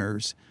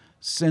gardeners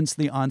since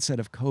the onset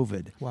of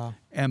COVID. Wow.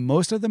 And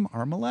most of them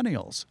are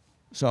millennials.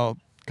 So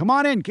come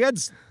on in,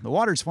 kids. The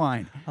water's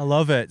fine. I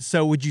love it.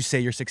 So would you say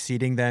you're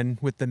succeeding then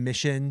with the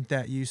mission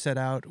that you set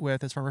out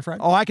with as Farmer Fred?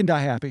 Oh, I can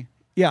die happy.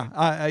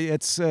 Yeah,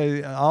 it's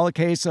all a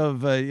case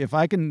of if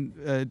I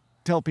can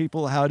tell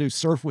people how to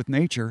surf with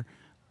nature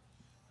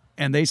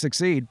and they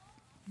succeed,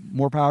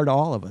 more power to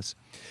all of us.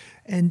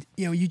 And,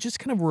 you just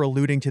kind of were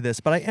alluding to this,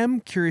 but I am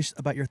curious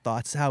about your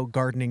thoughts, how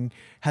gardening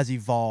has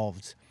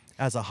evolved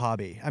as a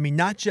hobby. I mean,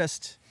 not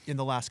just in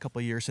the last couple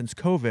of years since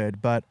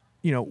COVID, but,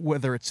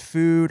 whether it's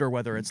food or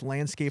whether it's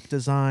landscape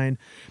design,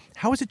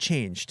 how has it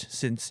changed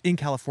since in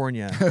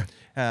California,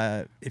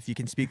 if you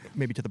can speak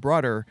maybe to the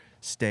broader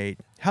state,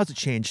 how's it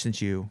changed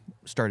since you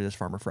started as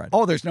Farmer Fred?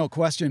 Oh, there's no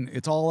question.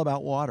 It's all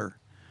about water.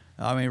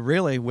 I mean,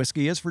 really,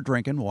 whiskey is for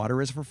drinking,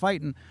 water is for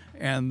fighting,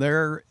 and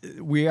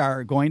we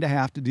are going to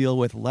have to deal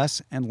with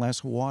less and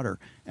less water,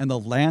 and the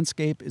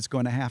landscape is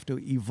going to have to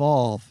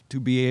evolve to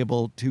be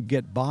able to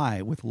get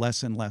by with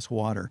less and less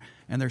water.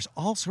 And there's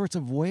all sorts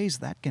of ways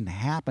that can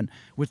happen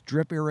with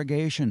drip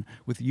irrigation,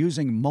 with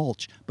using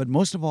mulch, but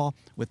most of all,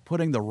 with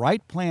putting the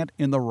right plant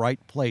in the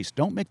right place.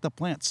 Don't make the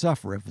plant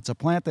suffer. If it's a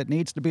plant that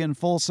needs to be in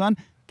full sun,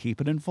 keep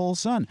it in full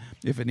sun.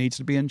 If it needs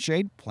to be in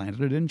shade,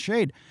 plant it in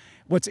shade.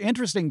 What's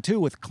interesting, too,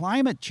 with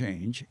climate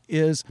change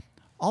is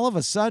all of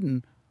a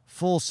sudden,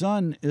 full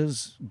sun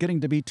is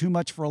getting to be too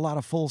much for a lot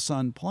of full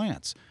sun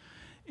plants.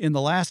 In the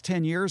last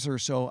 10 years or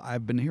so,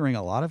 I've been hearing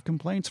a lot of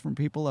complaints from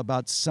people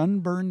about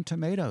sunburned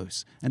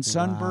tomatoes and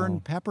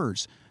sunburned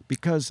peppers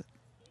because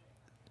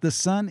the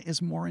sun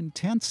is more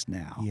intense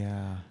now.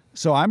 Yeah.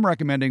 So I'm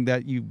recommending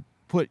that you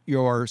put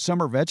your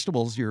summer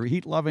vegetables, your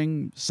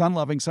heat-loving,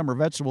 sun-loving summer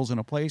vegetables in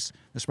a place,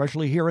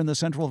 especially here in the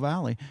Central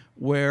Valley,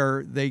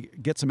 where they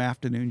get some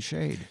afternoon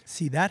shade.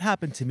 See, that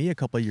happened to me a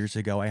couple of years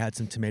ago. I had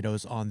some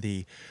tomatoes on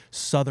the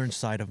southern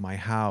side of my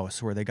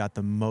house where they got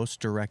the most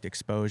direct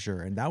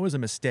exposure, and that was a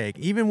mistake.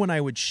 Even when I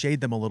would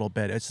shade them a little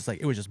bit, it's just like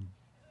it was just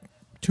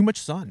too much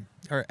sun,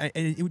 and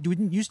it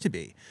didn't used to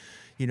be.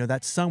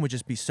 That sun would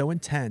just be so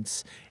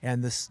intense,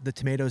 and the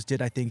tomatoes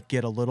did, I think,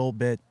 get a little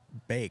bit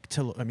baked,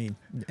 and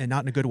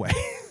not in a good way.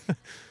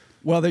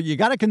 Well, you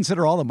got to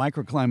consider all the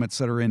microclimates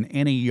that are in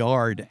any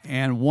yard,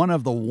 and one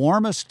of the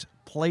warmest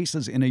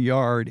places in a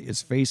yard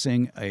is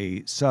facing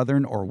a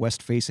southern or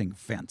west-facing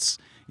fence.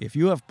 If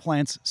you have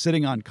plants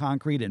sitting on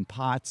concrete in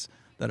pots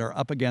that are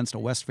up against a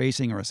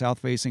west-facing or a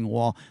south-facing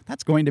wall,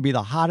 that's going to be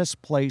the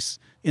hottest place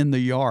in the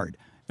yard.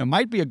 It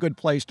might be a good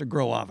place to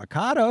grow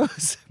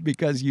avocados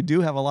because you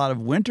do have a lot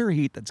of winter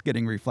heat that's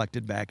getting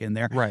reflected back in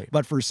there. Right.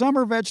 But for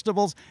summer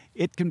vegetables,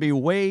 it can be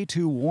way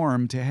too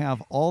warm to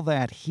have all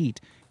that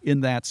heat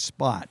in that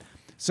spot.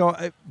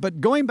 So,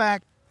 but going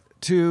back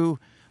to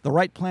the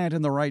right plant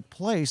in the right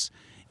place,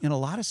 in a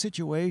lot of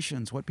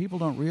situations, what people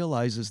don't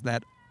realize is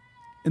that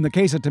in the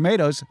case of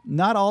tomatoes,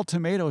 not all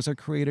tomatoes are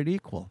created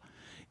equal.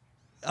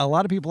 A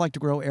lot of people like to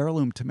grow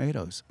heirloom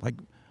tomatoes, like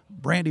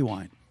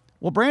Brandywine.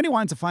 Well,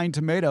 Brandywine's a fine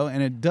tomato,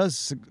 and it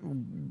does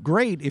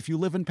great if you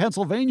live in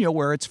Pennsylvania,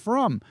 where it's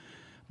from.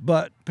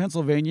 But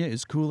Pennsylvania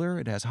is cooler,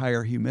 it has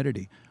higher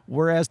humidity.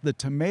 Whereas the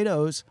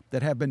tomatoes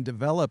that have been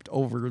developed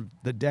over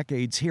the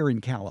decades here in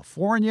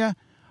California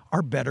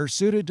are better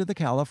suited to the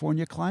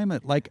California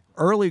climate, like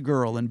Early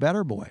Girl and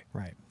Better Boy.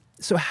 Right.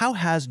 So how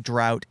has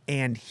drought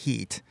and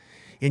heat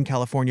in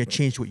California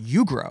changed what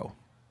you grow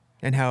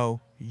and how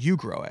you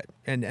grow it?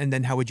 And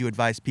then how would you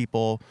advise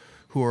people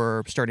who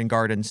are starting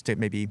gardens to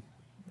maybe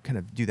kind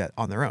of do that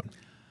on their own?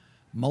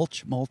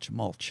 Mulch, mulch,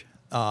 mulch.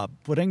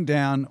 Putting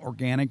down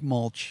organic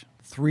mulch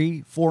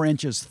 3-4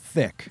 inches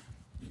thick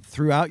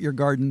throughout your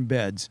garden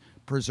beds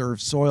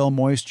preserves soil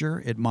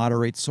moisture. It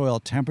moderates soil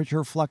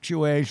temperature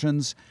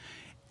fluctuations.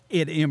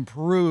 It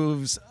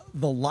improves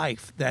the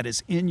life that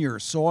is in your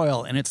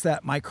soil, and it's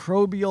that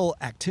microbial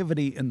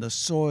activity in the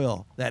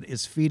soil that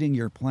is feeding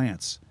your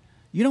plants.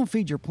 You don't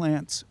feed your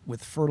plants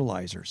with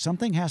fertilizer.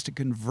 Something has to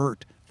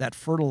convert that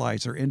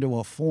fertilizer into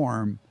a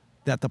form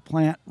that the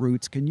plant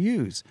roots can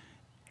use.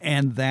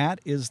 And that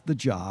is the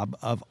job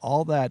of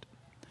all that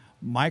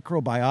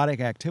microbiotic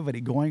activity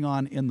going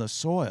on in the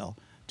soil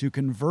to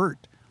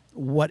convert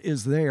what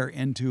is there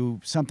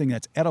into something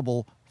that's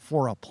edible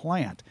for a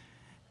plant.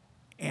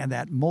 And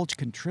that mulch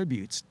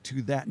contributes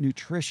to that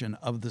nutrition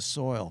of the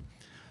soil.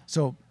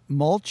 So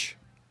mulch,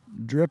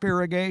 drip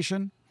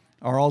irrigation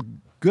are all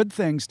good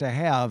things to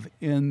have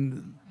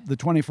in the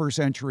 21st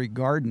century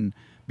garden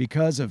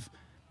because of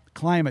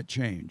climate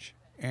change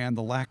and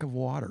the lack of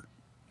water.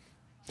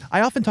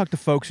 I often talk to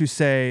folks who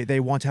say they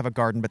want to have a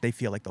garden, but they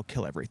feel like they'll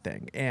kill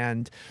everything.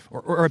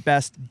 Or at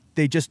best,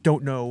 they just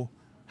don't know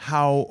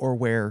how or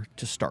where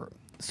to start.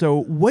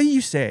 So what do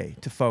you say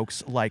to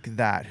folks like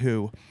that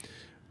who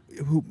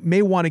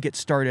may want to get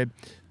started?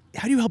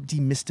 How do you help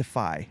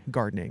demystify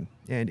gardening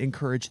and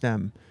encourage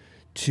them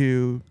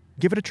to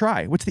give it a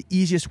try? What's the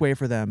easiest way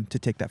for them to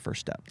take that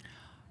first step?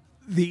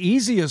 The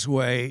easiest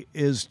way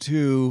is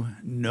to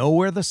know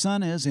where the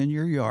sun is in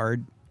your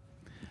yard,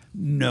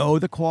 know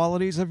the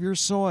qualities of your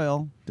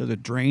soil. Does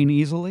it drain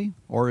easily,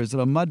 or is it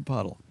a mud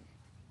puddle?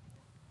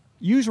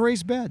 Use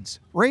raised beds.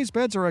 Raised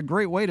beds are a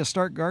great way to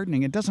start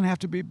gardening. It doesn't have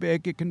to be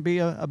big. It can be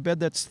a bed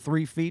that's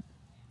 3 feet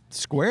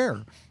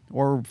square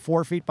or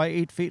 4 feet by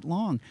 8 feet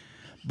long.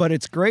 But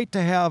it's great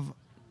to have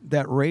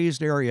that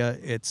raised area.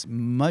 It's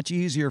much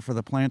easier for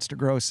the plants to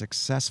grow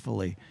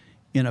successfully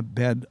in a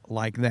bed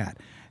like that.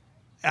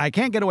 I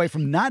can't get away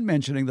from not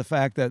mentioning the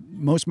fact that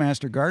most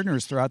master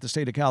gardeners throughout the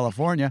state of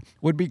California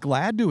would be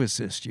glad to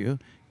assist you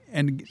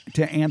and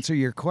to answer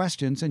your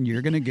questions, and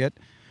you're going to get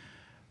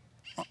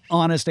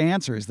honest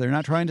answers. They're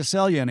not trying to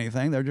sell you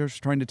anything. They're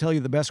just trying to tell you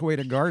the best way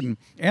to garden.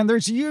 And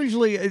it's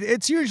usually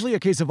a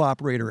case of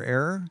operator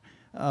error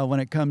when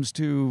it comes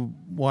to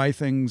why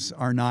things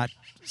are not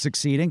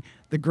succeeding.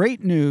 The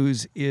great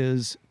news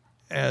is,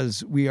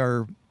 as we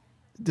are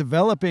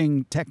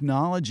developing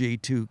technology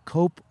to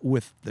cope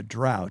with the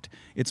drought,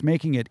 it's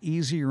making it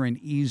easier and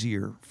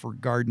easier for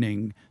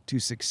gardening to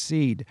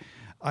succeed.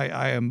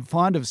 I am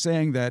fond of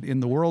saying that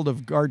in the world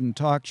of garden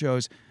talk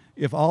shows,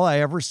 if all I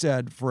ever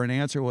said for an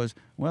answer was,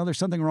 well, there's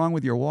something wrong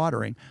with your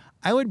watering,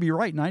 I would be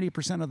right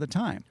 90% of the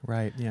time.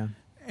 Right, yeah.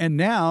 And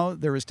now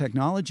there is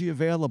technology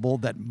available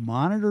that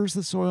monitors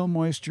the soil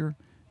moisture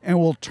and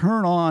will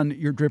turn on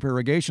your drip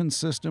irrigation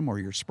system or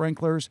your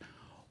sprinklers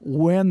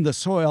when the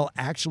soil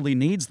actually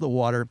needs the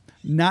water,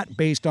 not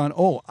based on,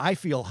 oh, I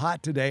feel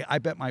hot today, I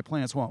bet my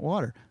plants want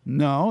water.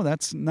 No,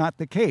 that's not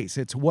the case.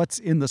 It's what's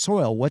in the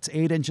soil, what's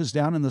 8 inches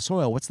down in the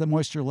soil, what's the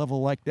moisture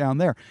level like down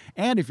there.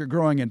 And if you're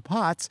growing in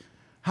pots,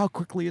 how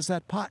quickly is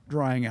that pot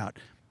drying out?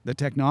 The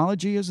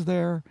technology is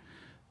there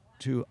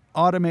to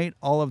automate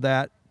all of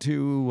that,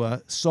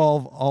 to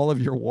solve all of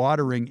your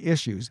watering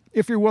issues,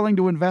 if you're willing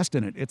to invest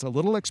in it. It's a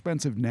little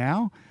expensive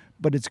now,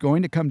 but it's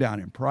going to come down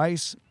in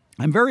price.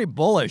 I'm very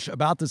bullish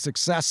about the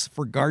success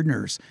for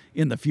gardeners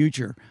in the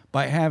future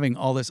by having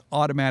all this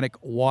automatic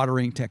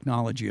watering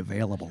technology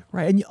available.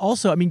 Right. And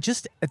also, I mean,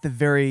 just at the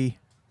very,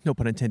 no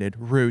pun intended,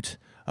 root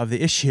of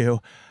the issue,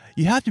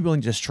 you have to be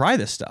willing to just try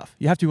this stuff.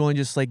 You have to be willing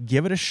to just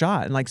give it a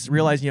shot and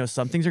realize,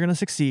 some things are going to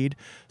succeed,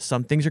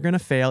 some things are going to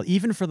fail.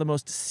 Even for the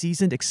most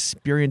seasoned,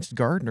 experienced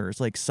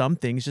gardeners, some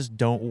things just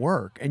don't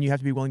work. And you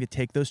have to be willing to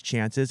take those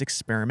chances,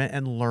 experiment,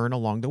 and learn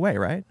along the way,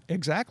 right?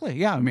 Exactly.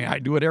 Yeah. I mean, I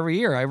do it every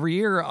year. Every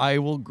year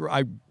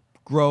I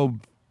grow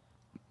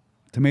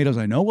tomatoes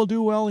I know will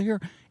do well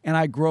here, and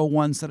I grow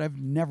ones that I've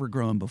never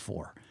grown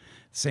before.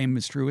 Same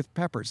is true with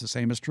peppers. The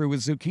same is true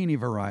with zucchini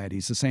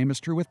varieties. The same is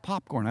true with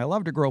popcorn. I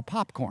love to grow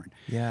popcorn.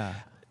 Yeah.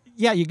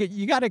 Yeah,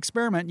 you got to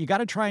experiment. You got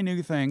to try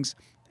new things.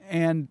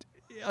 And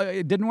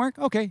It didn't work?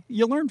 Okay,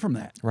 you learn from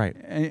that. Right.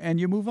 And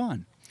you move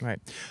on. Right.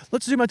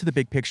 Let's zoom out to the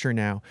big picture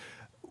now.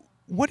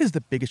 What is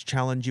the biggest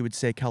challenge you would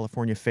say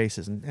California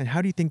faces, and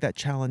how do you think that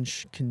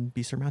challenge can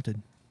be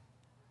surmounted?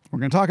 We're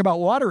going to talk about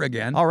water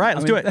again. All right,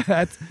 let's do it.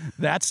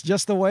 That's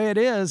just the way it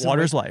is.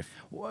 Water's life.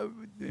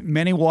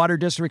 Many water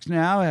districts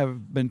now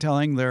have been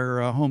telling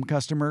their home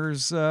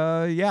customers,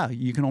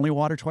 you can only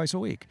water twice a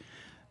week.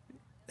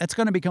 That's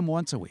going to become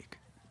once a week.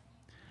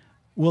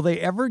 Will they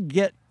ever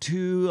get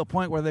to a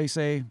point where they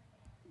say,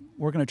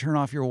 we're going to turn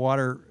off your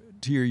water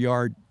to your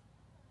yard,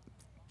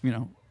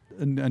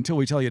 until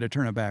we tell you to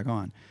turn it back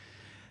on?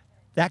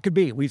 That could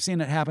be. We've seen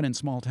it happen in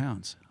small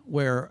towns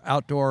where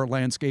outdoor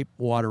landscape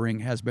watering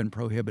has been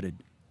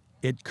prohibited.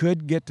 It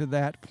could get to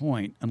that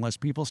point unless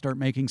people start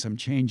making some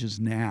changes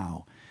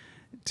now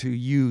to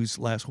use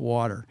less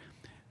water.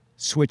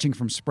 Switching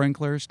from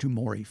sprinklers to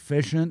more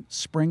efficient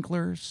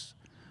sprinklers.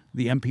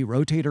 The MP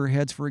rotator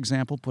heads, for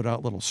example, put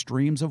out little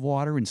streams of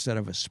water instead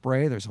of a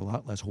spray. There's a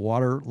lot less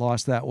water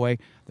lost that way.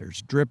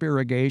 There's drip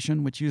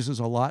irrigation, which uses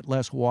a lot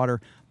less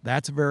water.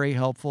 That's very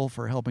helpful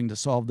for helping to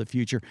solve the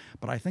future.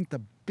 But I think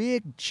the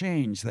big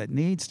change that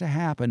needs to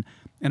happen,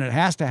 and it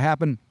has to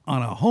happen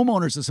on a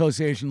homeowners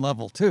association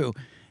level too,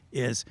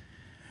 is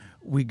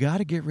we got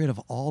to get rid of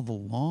all the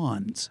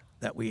lawns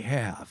that we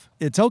have.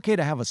 It's okay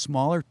to have a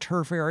smaller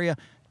turf area,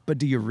 but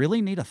do you really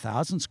need a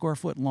 1,000 square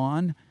foot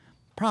lawn?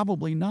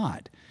 Probably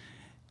not.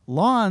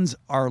 Lawns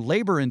are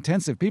labor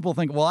intensive. People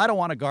think, well, I don't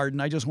want a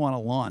garden, I just want a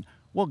lawn.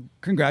 Well,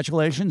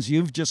 congratulations,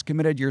 you've just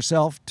committed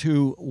yourself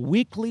to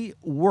weekly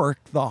work.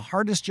 The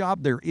hardest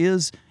job there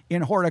is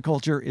in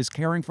horticulture is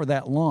caring for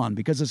that lawn,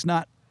 because it's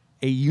not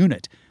a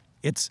unit.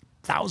 It's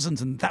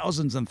thousands and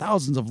thousands and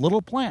thousands of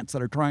little plants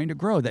that are trying to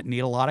grow that need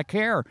a lot of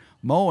care,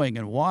 mowing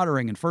and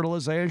watering and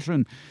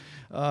fertilization,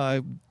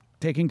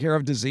 taking care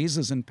of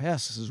diseases and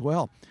pests as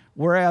well.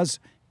 Whereas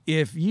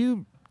if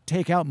you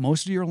take out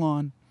most of your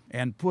lawn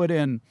and put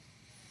in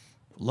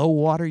low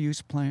water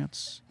use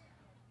plants,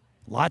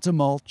 lots of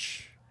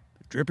mulch,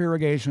 drip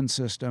irrigation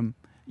system,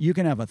 you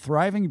can have a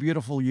thriving,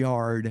 beautiful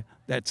yard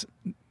that's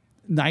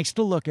nice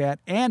to look at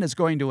and is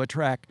going to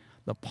attract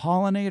the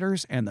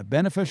pollinators and the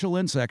beneficial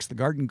insects, the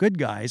garden good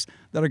guys,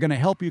 that are going to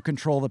help you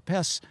control the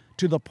pests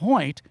to the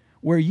point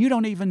where you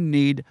don't even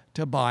need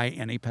to buy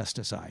any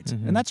pesticides.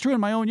 Mm-hmm. And that's true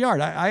in my own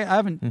yard. I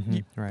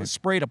haven't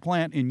sprayed a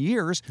plant in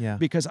years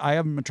because I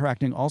am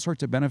attracting all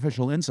sorts of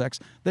beneficial insects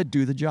that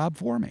do the job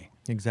for me.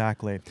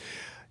 Exactly.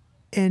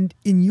 And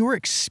in your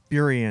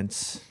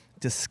experience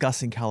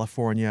discussing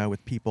California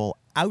with people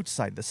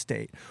outside the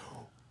state,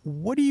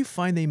 what do you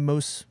find they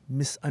most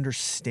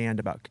misunderstand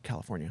about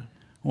California?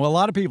 Well, a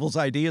lot of people's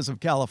ideas of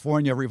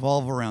California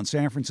revolve around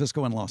San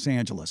Francisco and Los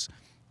Angeles.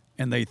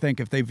 And they think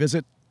if they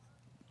visit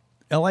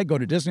LA, go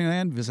to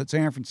Disneyland, visit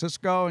San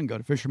Francisco, and go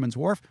to Fisherman's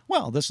Wharf,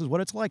 well, this is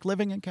what it's like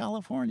living in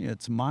California.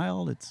 It's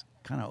mild, it's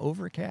kind of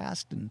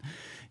overcast, and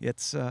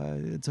it's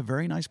a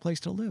very nice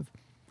place to live.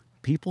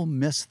 People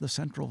miss the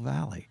Central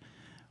Valley,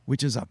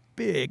 which is a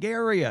big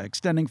area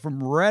extending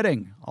from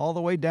Redding all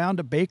the way down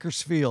to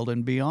Bakersfield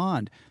and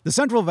beyond. The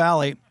Central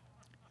Valley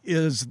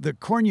is the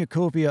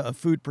cornucopia of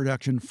food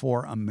production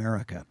for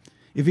America.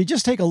 If you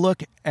just take a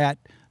look at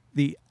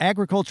the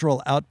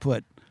agricultural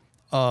output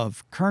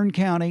of Kern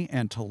County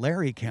and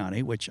Tulare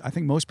County, which I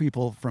think most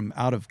people from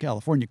out of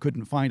California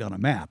couldn't find on a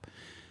map,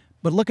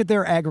 but look at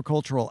their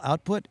agricultural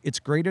output, it's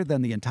greater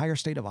than the entire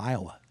state of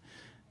Iowa.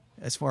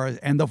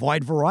 And the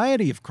wide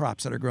variety of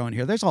crops that are grown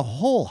here. There's a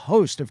whole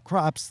host of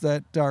crops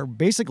that are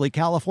basically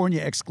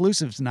California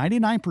exclusives.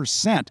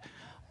 99%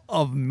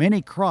 of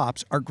many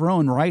crops are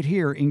grown right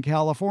here in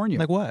California.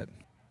 Like what?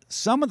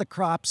 Some of the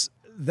crops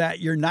that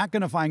you're not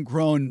going to find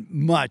grown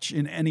much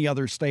in any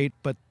other state,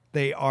 but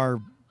they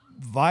are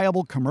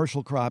viable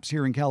commercial crops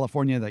here in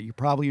California that you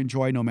probably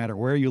enjoy no matter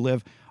where you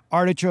live.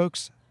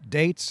 Artichokes,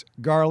 dates,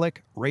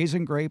 garlic,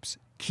 raisin grapes,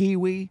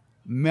 kiwi,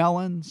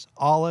 melons,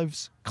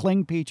 olives,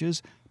 cling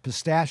peaches,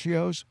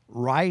 pistachios,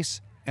 rice,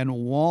 and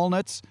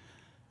walnuts.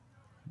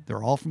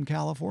 They're all from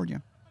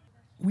California.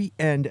 We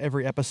end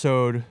every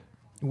episode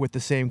with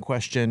the same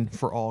question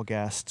for all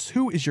guests.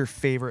 Who is your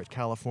favorite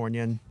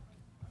Californian,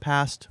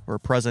 past or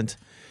present,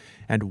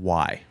 and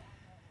why?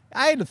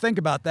 I had to think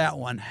about that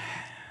one.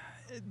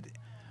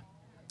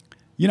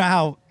 You know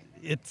how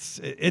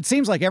it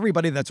seems like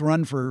everybody that's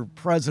run for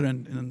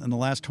president in the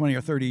last 20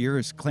 or 30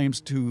 years claims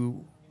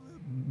to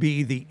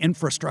be the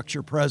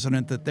infrastructure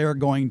president, that they're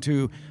going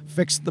to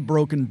fix the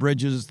broken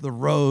bridges, the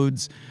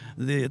roads,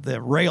 the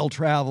rail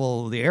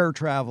travel, the air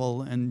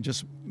travel, and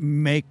just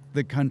make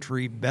the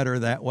country better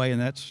that way. And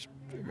that's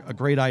a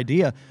great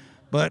idea.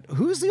 But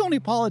who's the only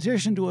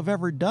politician to have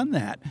ever done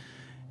that?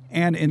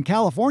 And in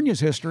California's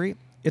history,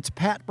 it's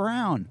Pat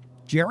Brown,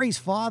 Jerry's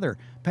father.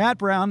 Pat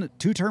Brown,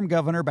 two-term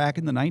governor back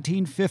in the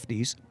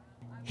 1950s.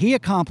 He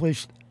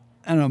accomplished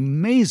an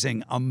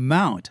amazing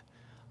amount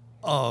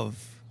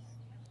of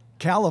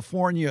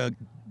California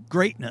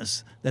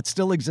greatness that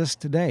still exists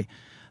today.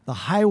 The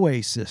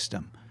highway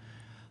system,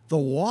 the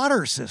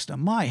water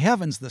system, my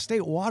heavens, the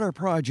State Water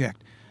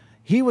Project.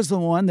 He was the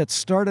one that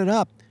started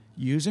up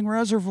using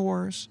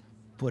reservoirs,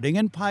 putting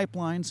in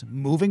pipelines,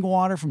 moving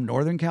water from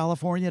Northern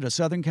California to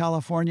Southern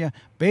California,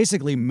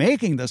 basically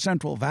making the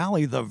Central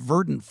Valley the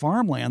verdant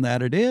farmland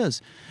that it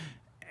is.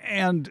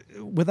 And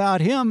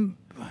without him,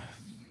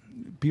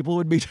 people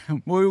would be,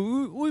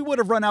 we would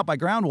have run out by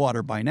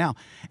groundwater by now.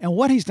 And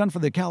what he's done for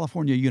the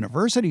California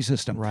university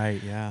system.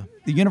 Right, yeah.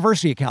 The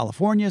University of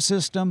California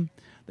system,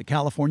 the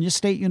California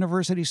State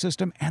University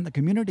system, and the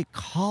community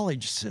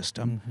college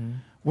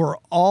system were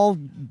all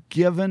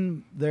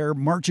given their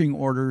marching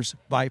orders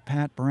by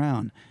Pat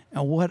Brown.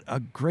 And what a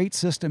great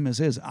system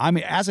this is. I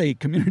mean, as a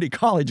community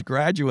college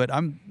graduate,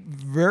 I'm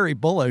very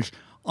bullish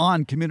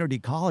on community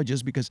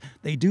colleges because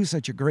they do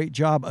such a great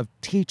job of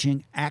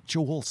teaching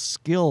actual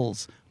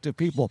skills to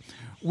people.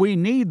 We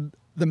need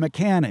the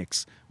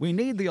mechanics. We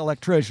need the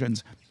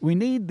electricians. We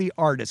need the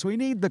artists. We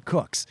need the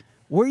cooks.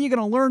 Where are you going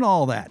to learn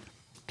all that?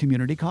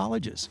 Community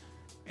colleges.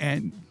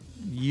 And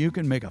you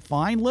can make a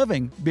fine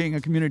living being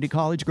a community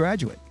college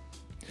graduate.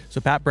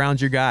 So Pat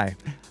Brown's your guy.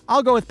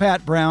 I'll go with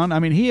Pat Brown. I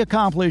mean, he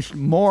accomplished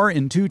more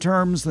in 2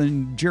 terms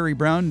than Jerry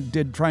Brown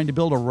did trying to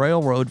build a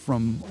railroad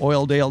from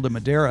Oildale to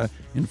Madera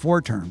in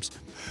 4 terms.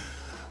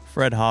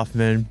 Fred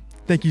Hoffman,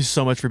 thank you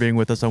so much for being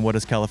with us on What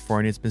is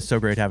California. It's been so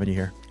great having you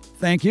here.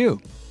 Thank you.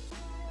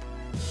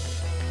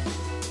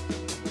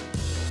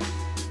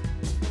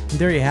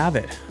 There you have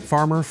it.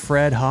 Farmer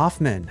Fred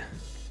Hoffman.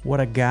 What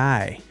a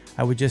guy.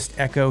 I would just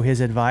echo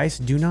his advice.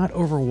 Do not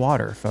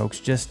overwater, folks.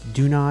 Just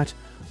do not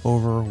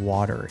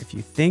overwater. If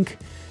you think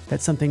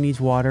that something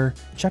needs water,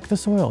 check the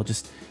soil.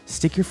 Just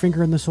stick your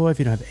finger in the soil. If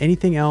you don't have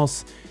anything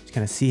else, just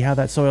kind of see how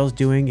that soil is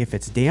doing. If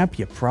it's damp,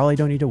 you probably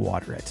don't need to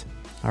water it.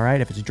 All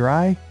right. If it's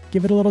dry,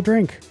 give it a little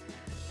drink.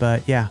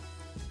 But yeah,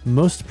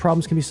 most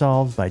problems can be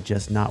solved by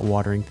just not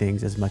watering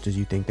things as much as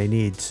you think they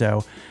need.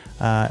 So,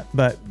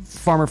 but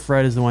Farmer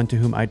Fred is the one to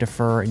whom I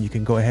defer, and you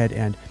can go ahead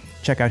and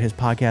check out his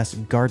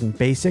podcast, Garden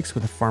Basics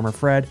with Farmer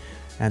Fred,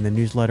 and the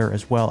newsletter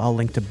as well. I'll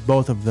link to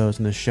both of those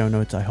in the show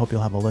notes. I hope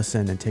you'll have a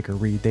listen and take a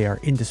read. They are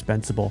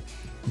indispensable,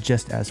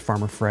 just as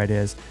Farmer Fred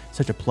is.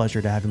 Such a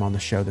pleasure to have him on the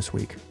show this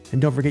week. And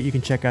don't forget, you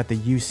can check out the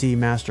UC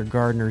Master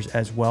Gardeners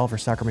as well for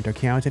Sacramento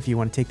County. If you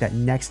want to take that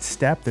next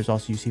step, there's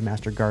also UC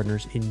Master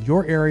Gardeners in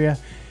your area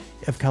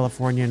of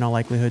California in all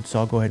likelihood. So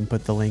I'll go ahead and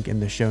put the link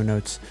in the show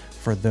notes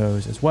for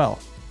those as well.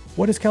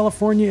 What is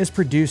California is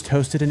produced,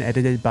 hosted, and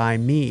edited by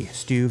me,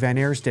 Stu Van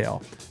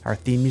Arsdale. Our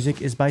theme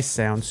music is by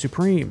Sound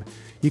Supreme.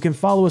 You can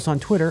follow us on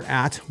Twitter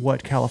at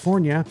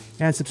WhatCalifornia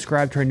and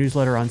subscribe to our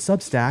newsletter on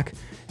Substack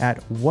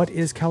at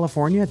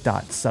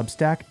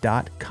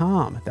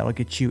whatiscalifornia.substack.com. That'll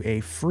get you a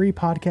free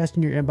podcast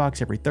in your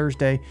inbox every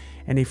Thursday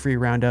and a free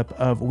roundup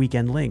of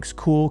weekend links,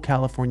 cool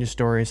California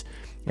stories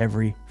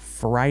every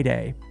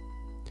Friday.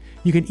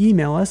 You can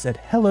email us at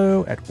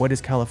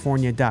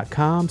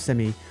hello@whatiscalifornia.com. Send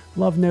me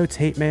love notes,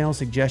 hate mail,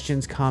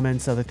 suggestions,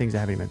 comments, other things I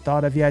haven't even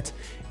thought of yet.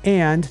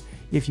 And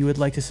if you would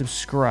like to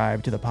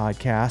subscribe to the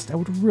podcast, I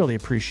would really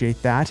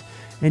appreciate that.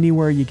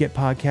 Anywhere you get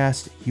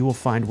podcasts, you will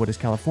find What is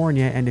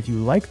California. And if you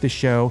like the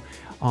show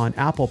on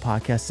Apple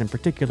Podcasts in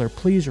particular,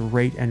 please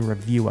rate and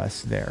review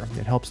us there.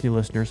 It helps new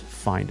listeners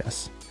find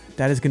us.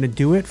 That is going to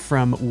do it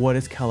from What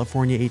is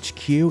California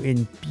HQ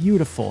in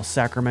beautiful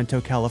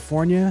Sacramento,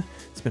 California.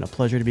 It's been a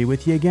pleasure to be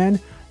with you again.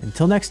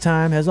 Until next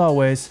time, as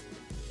always,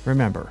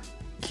 remember,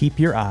 keep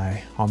your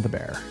eye on the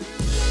bear.